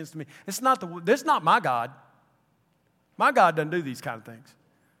doesn't make sense to me. This is not my God. My God doesn't do these kind of things.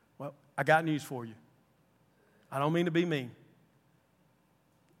 Well, I got news for you. I don't mean to be mean.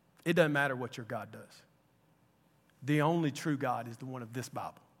 It doesn't matter what your God does. The only true God is the one of this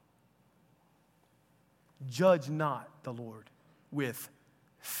Bible. Judge not the Lord with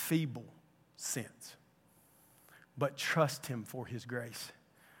feeble sense, but trust him for his grace.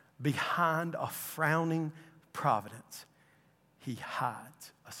 Behind a frowning providence, he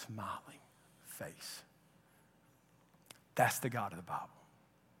hides a smiling face. That's the God of the Bible.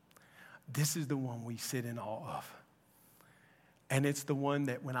 This is the one we sit in awe of. And it's the one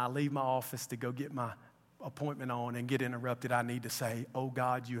that when I leave my office to go get my appointment on and get interrupted, I need to say, oh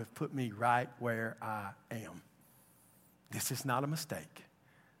God, you have put me right where I am. This is not a mistake.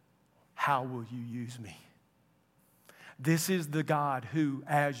 How will you use me? This is the God who,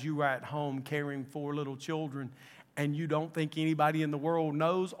 as you are at home caring for little children and you don't think anybody in the world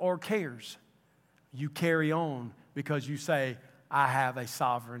knows or cares, you carry on because you say, I have a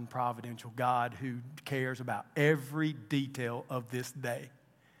sovereign, providential God who cares about every detail of this day.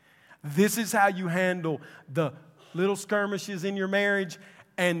 This is how you handle the little skirmishes in your marriage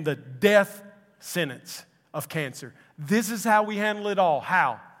and the death sentence of cancer. This is how we handle it all.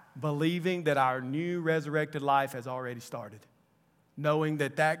 How? Believing that our new resurrected life has already started. Knowing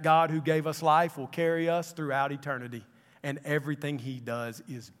that that God who gave us life will carry us throughout eternity. And everything he does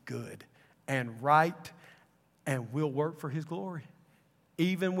is good and right and will work for his glory.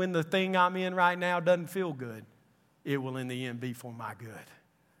 Even when the thing I'm in right now doesn't feel good, it will in the end be for my good.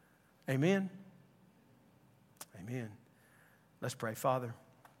 Amen? Amen. Let's pray. Father,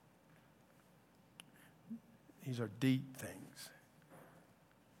 these are deep things.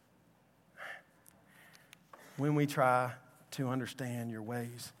 When we try to understand your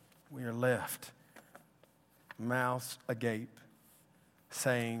ways, we are left mouths agape,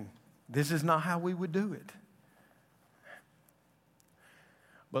 saying, this is not how we would do it.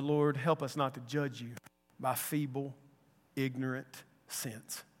 But Lord, help us not to judge you by feeble, ignorant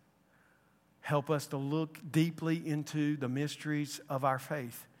sense. Help us to look deeply into the mysteries of our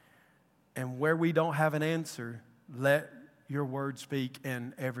faith. And where we don't have an answer, let your word speak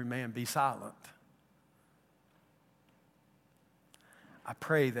and every man be silent. I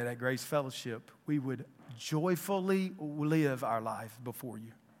pray that at Grace Fellowship, we would joyfully live our life before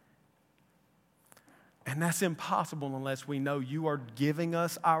you. And that's impossible unless we know you are giving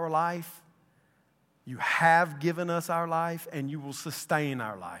us our life, you have given us our life, and you will sustain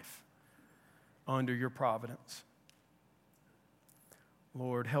our life under your providence.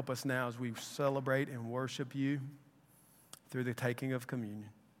 Lord, help us now as we celebrate and worship you through the taking of communion.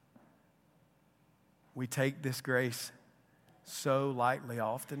 We take this grace so lightly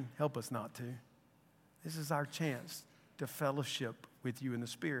often. Help us not to. This is our chance to fellowship with you in the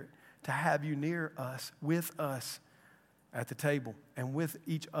Spirit, to have you near us, with us at the table and with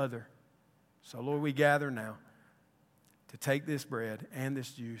each other. So, Lord, we gather now to take this bread and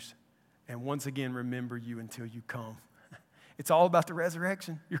this juice and once again remember you until you come. It's all about the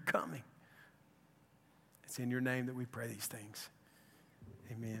resurrection. You're coming. It's in your name that we pray these things.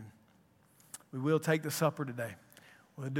 Amen. We will take the supper today.